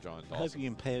month there, John Dawson. I hope you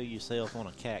impale yourself on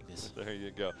a cactus. There you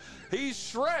go. He's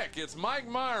Shrek. It's Mike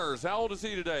Myers. How old is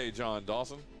he today, John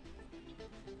Dawson?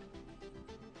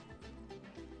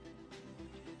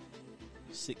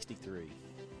 63.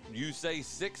 You say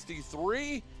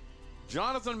 63?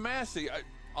 Jonathan Massey.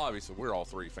 Obviously, we're all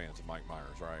three fans of Mike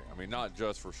Myers, right? I mean, not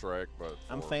just for Shrek, but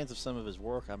I'm fans of some of his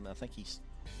work. I think he's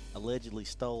allegedly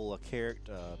stole a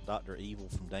character, Dr. Evil,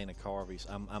 from Dana Carvey's.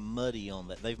 I'm muddy on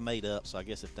that. They've made up, so I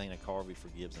guess if Dana Carvey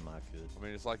forgives him, I could. I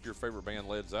mean, it's like your favorite band,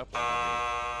 Led Zeppelin.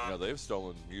 I mean, they've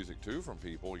stolen music too from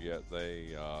people, yet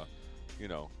they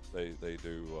do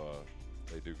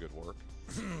good work.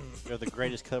 They're the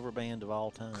greatest cover band of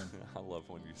all time. I love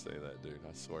when you say that, dude.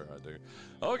 I swear I do.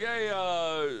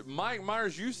 Okay, Mike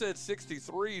Myers, you said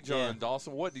 63, John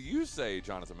Dawson. What do you say,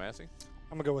 Jonathan Massey?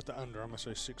 I'm going to go with the under. I'm going to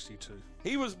say 62.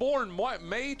 He was born,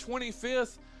 May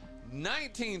 25th,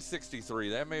 1963.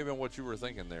 That may have been what you were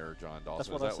thinking there, John Dawson.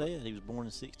 That's what I said. He was born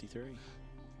in 63.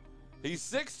 He's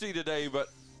 60 today, but,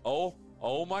 oh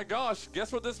my gosh.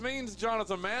 Guess what this means,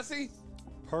 Jonathan Massey?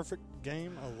 Perfect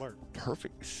game alert.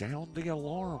 Perfect. Sound the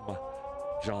alarm,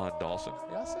 John Dawson.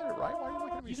 Yeah, I said it right. Why are you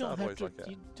looking at me sideways like that?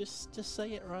 You just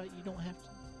say it right. You don't have to.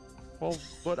 Well,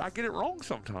 but I get it wrong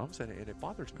sometimes, and it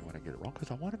bothers me when I get it wrong because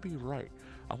I want to be right.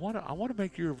 I want to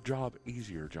make your job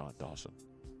easier, John Dawson.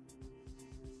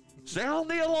 Sound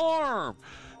the alarm!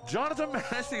 Jonathan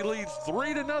Massey leads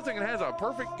 3-0 and has a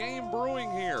perfect game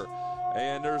brewing here.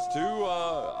 And there's two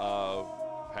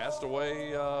passed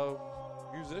away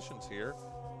musicians here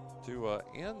to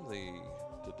end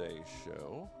today's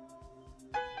show.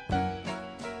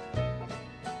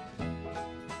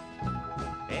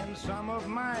 In some of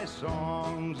my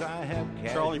songs, I have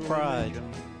Charlie Pride.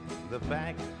 The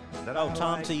fact that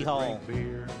Tom like T. to Hall. drink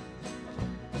beer.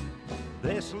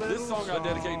 This song I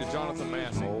dedicate to Jonathan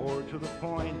Massey. More to the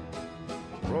point.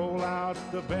 Roll out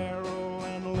the barrel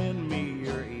and lend me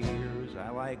your ears. I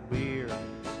like beer.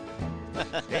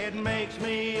 It makes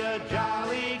me a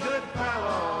jolly good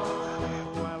fellow.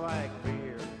 I like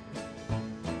beer.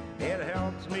 It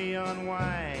helps me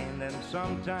unwind, and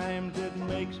sometimes it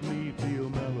makes me feel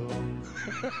mellow.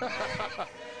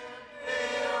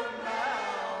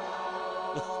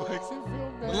 Makes him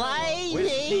feel bad.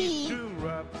 Whiskey's too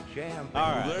rough, champagne.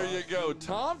 All right. There you go.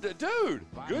 Dude,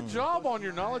 good job on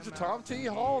your knowledge of Tom T.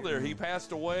 Hall there. He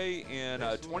passed away in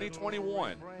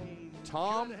 2021.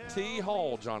 Tom T.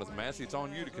 Hall, Jonathan Massey. It's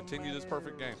on you to continue this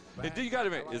perfect game. And you got to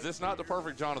admit, is this not the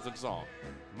perfect Jonathan song?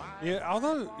 Yeah,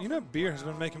 although, beer has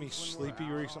been making me sleepy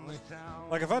recently.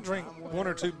 Like, if I drink 1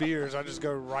 or 2 beers, I just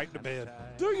go right to bed.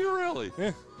 Do you really?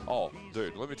 Yeah. Oh,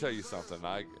 dude, let me tell you something.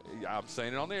 I'm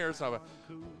saying it on the air. So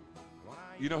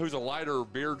you know who's a lighter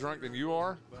beer drunk than you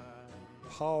are?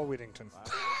 Paul Whittington.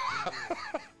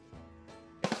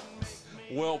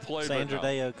 Well played, Sandra but no.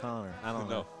 Day O'Connor. I don't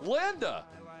know.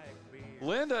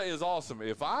 Linda is awesome.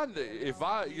 If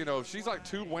she's like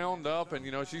too wound up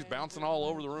and she's bouncing all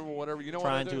over the room or whatever, you know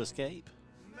Trying what I do? to escape.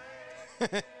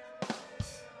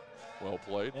 Well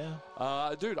played.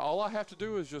 Yeah. Dude, all I have to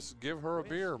do is just give her a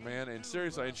beer, man. And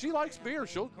seriously, and she likes beer.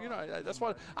 She'll, that's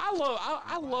what I love.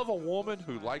 I love a woman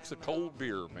who likes a cold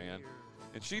beer, man.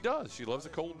 And she does. She loves a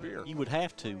cold beer. You would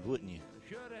have to, wouldn't you?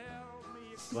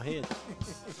 Go ahead.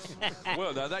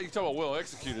 Well, now that you talk about well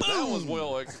executed, that was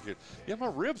well executed. Yeah, my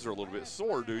ribs are a little bit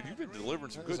sore, dude. You've been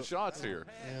delivering some good shots here.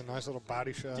 Yeah, nice little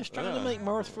body shot. Just trying to make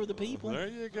mirth for the people. There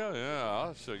you go. Yeah,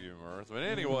 I'll show you mirth. But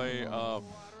anyway,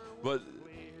 but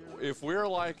if we're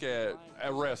like at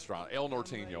a restaurant, El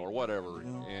Norteño or whatever,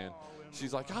 and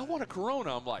she's like, I want a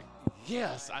Corona. I'm like,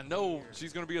 yes, I know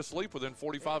she's going to be asleep within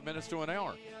 45 minutes to an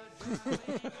hour.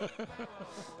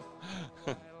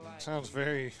 Sounds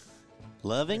very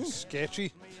Loving?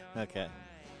 sketchy. Okay.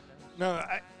 No,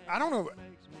 I don't know.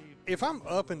 If I'm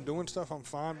up and doing stuff, I'm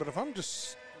fine. But if I'm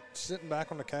just sitting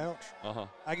back on the couch,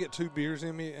 I get 2 beers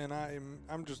in me, and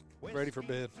I'm just ready for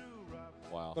bed.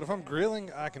 Wow. But if I'm grilling,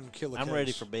 I can kill a case. I'm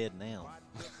ready for bed now.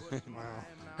 Wow.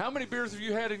 How many beers have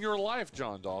you had in your life,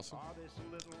 John Dawson?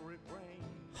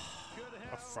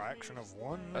 A fraction of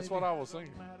one, maybe? That's what I was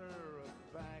thinking.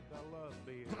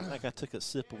 I think I took a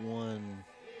sip of one,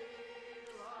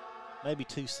 maybe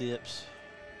 2 sips.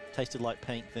 Tasted like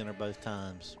paint thinner both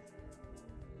times.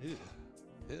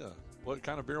 Yeah. What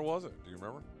kind of beer was it? Do you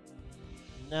remember?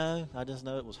 No, I just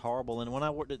know it was horrible. And when I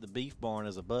worked at the beef barn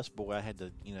as a busboy, I had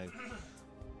to,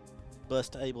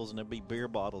 bust tables and there'd be beer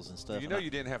bottles and stuff. You know you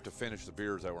didn't have to finish the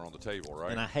beers that were on the table,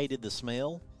 right? And I hated the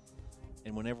smell.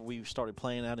 And whenever we started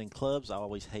playing out in clubs, I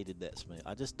always hated that smell.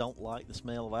 I just don't like the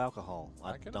smell of alcohol.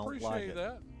 I can don't appreciate like it.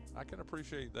 that. I can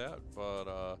appreciate that,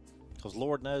 but because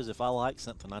Lord knows if I like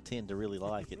something, I tend to really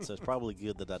like it. So it's probably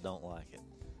good that I don't like it.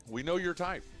 we know your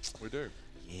type. We do.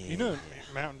 Yeah. You know,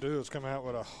 Mountain Dew has come out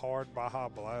with a hard Baja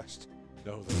Blast.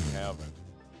 No, they haven't.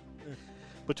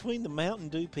 Between the Mountain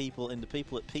Dew people and the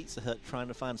people at Pizza Hut trying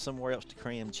to find somewhere else to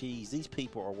cram cheese, these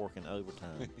people are working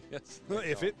overtime. Yes. Well,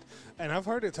 and I've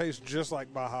heard it tastes just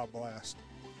like Baja Blast,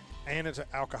 and it's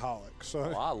alcoholic. So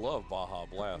Well, I love Baja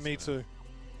Blast. me man. too.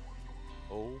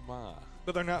 Oh my.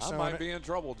 But they're not I selling might it. be in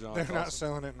trouble, John. They're not Dawson.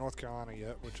 selling it in North Carolina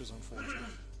yet, which is unfortunate.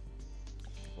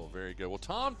 Well, very good. Well,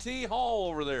 Tom T. Hall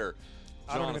over there.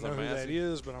 I don't even know Jonathan who that Massey.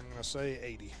 is, but I'm going to say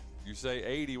 80. You say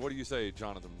 80. What do you say,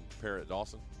 Jonathan Parrott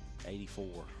Dawson?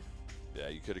 84. Yeah,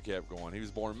 you could have kept going. He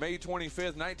was born May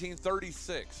 25th,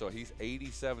 1936, so he's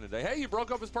 87 today. Hey, you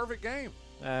broke up his perfect game.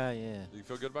 Yeah. Do you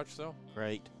feel good about yourself?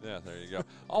 Great. Yeah, there you go.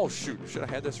 Oh, shoot. Should have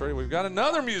had this ready. We've got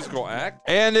another musical act.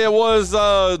 And it was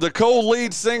the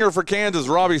co-lead singer for Kansas,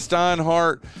 Robbie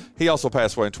Steinhardt. He also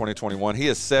passed away in 2021. He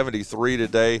is 73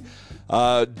 today.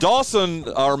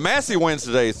 Massey wins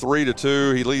today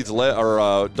 3-2. He leads,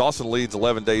 Dawson leads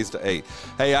 11 days to 8.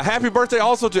 Hey, happy birthday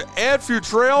also to Ed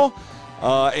Futrell.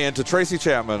 And to Tracy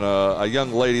Chapman, a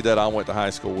young lady that I went to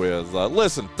high school with.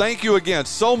 Listen, thank you again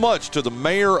so much to the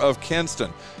mayor of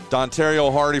Kinston, Don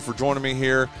Hardy, for joining me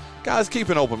here. Guys, keep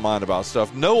an open mind about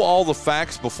stuff. Know all the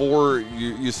facts before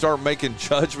you start making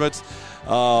judgments.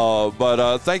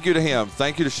 But thank you to him.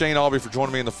 Thank you to Shane Albee for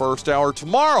joining me in the first hour.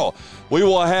 Tomorrow, we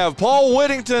will have Paul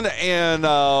Whittington and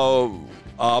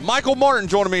Michael Martin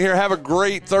joining me here. Have a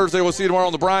great Thursday. We'll see you tomorrow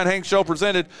on the Bryan Hanks Show,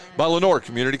 presented by Lenore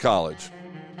Community College.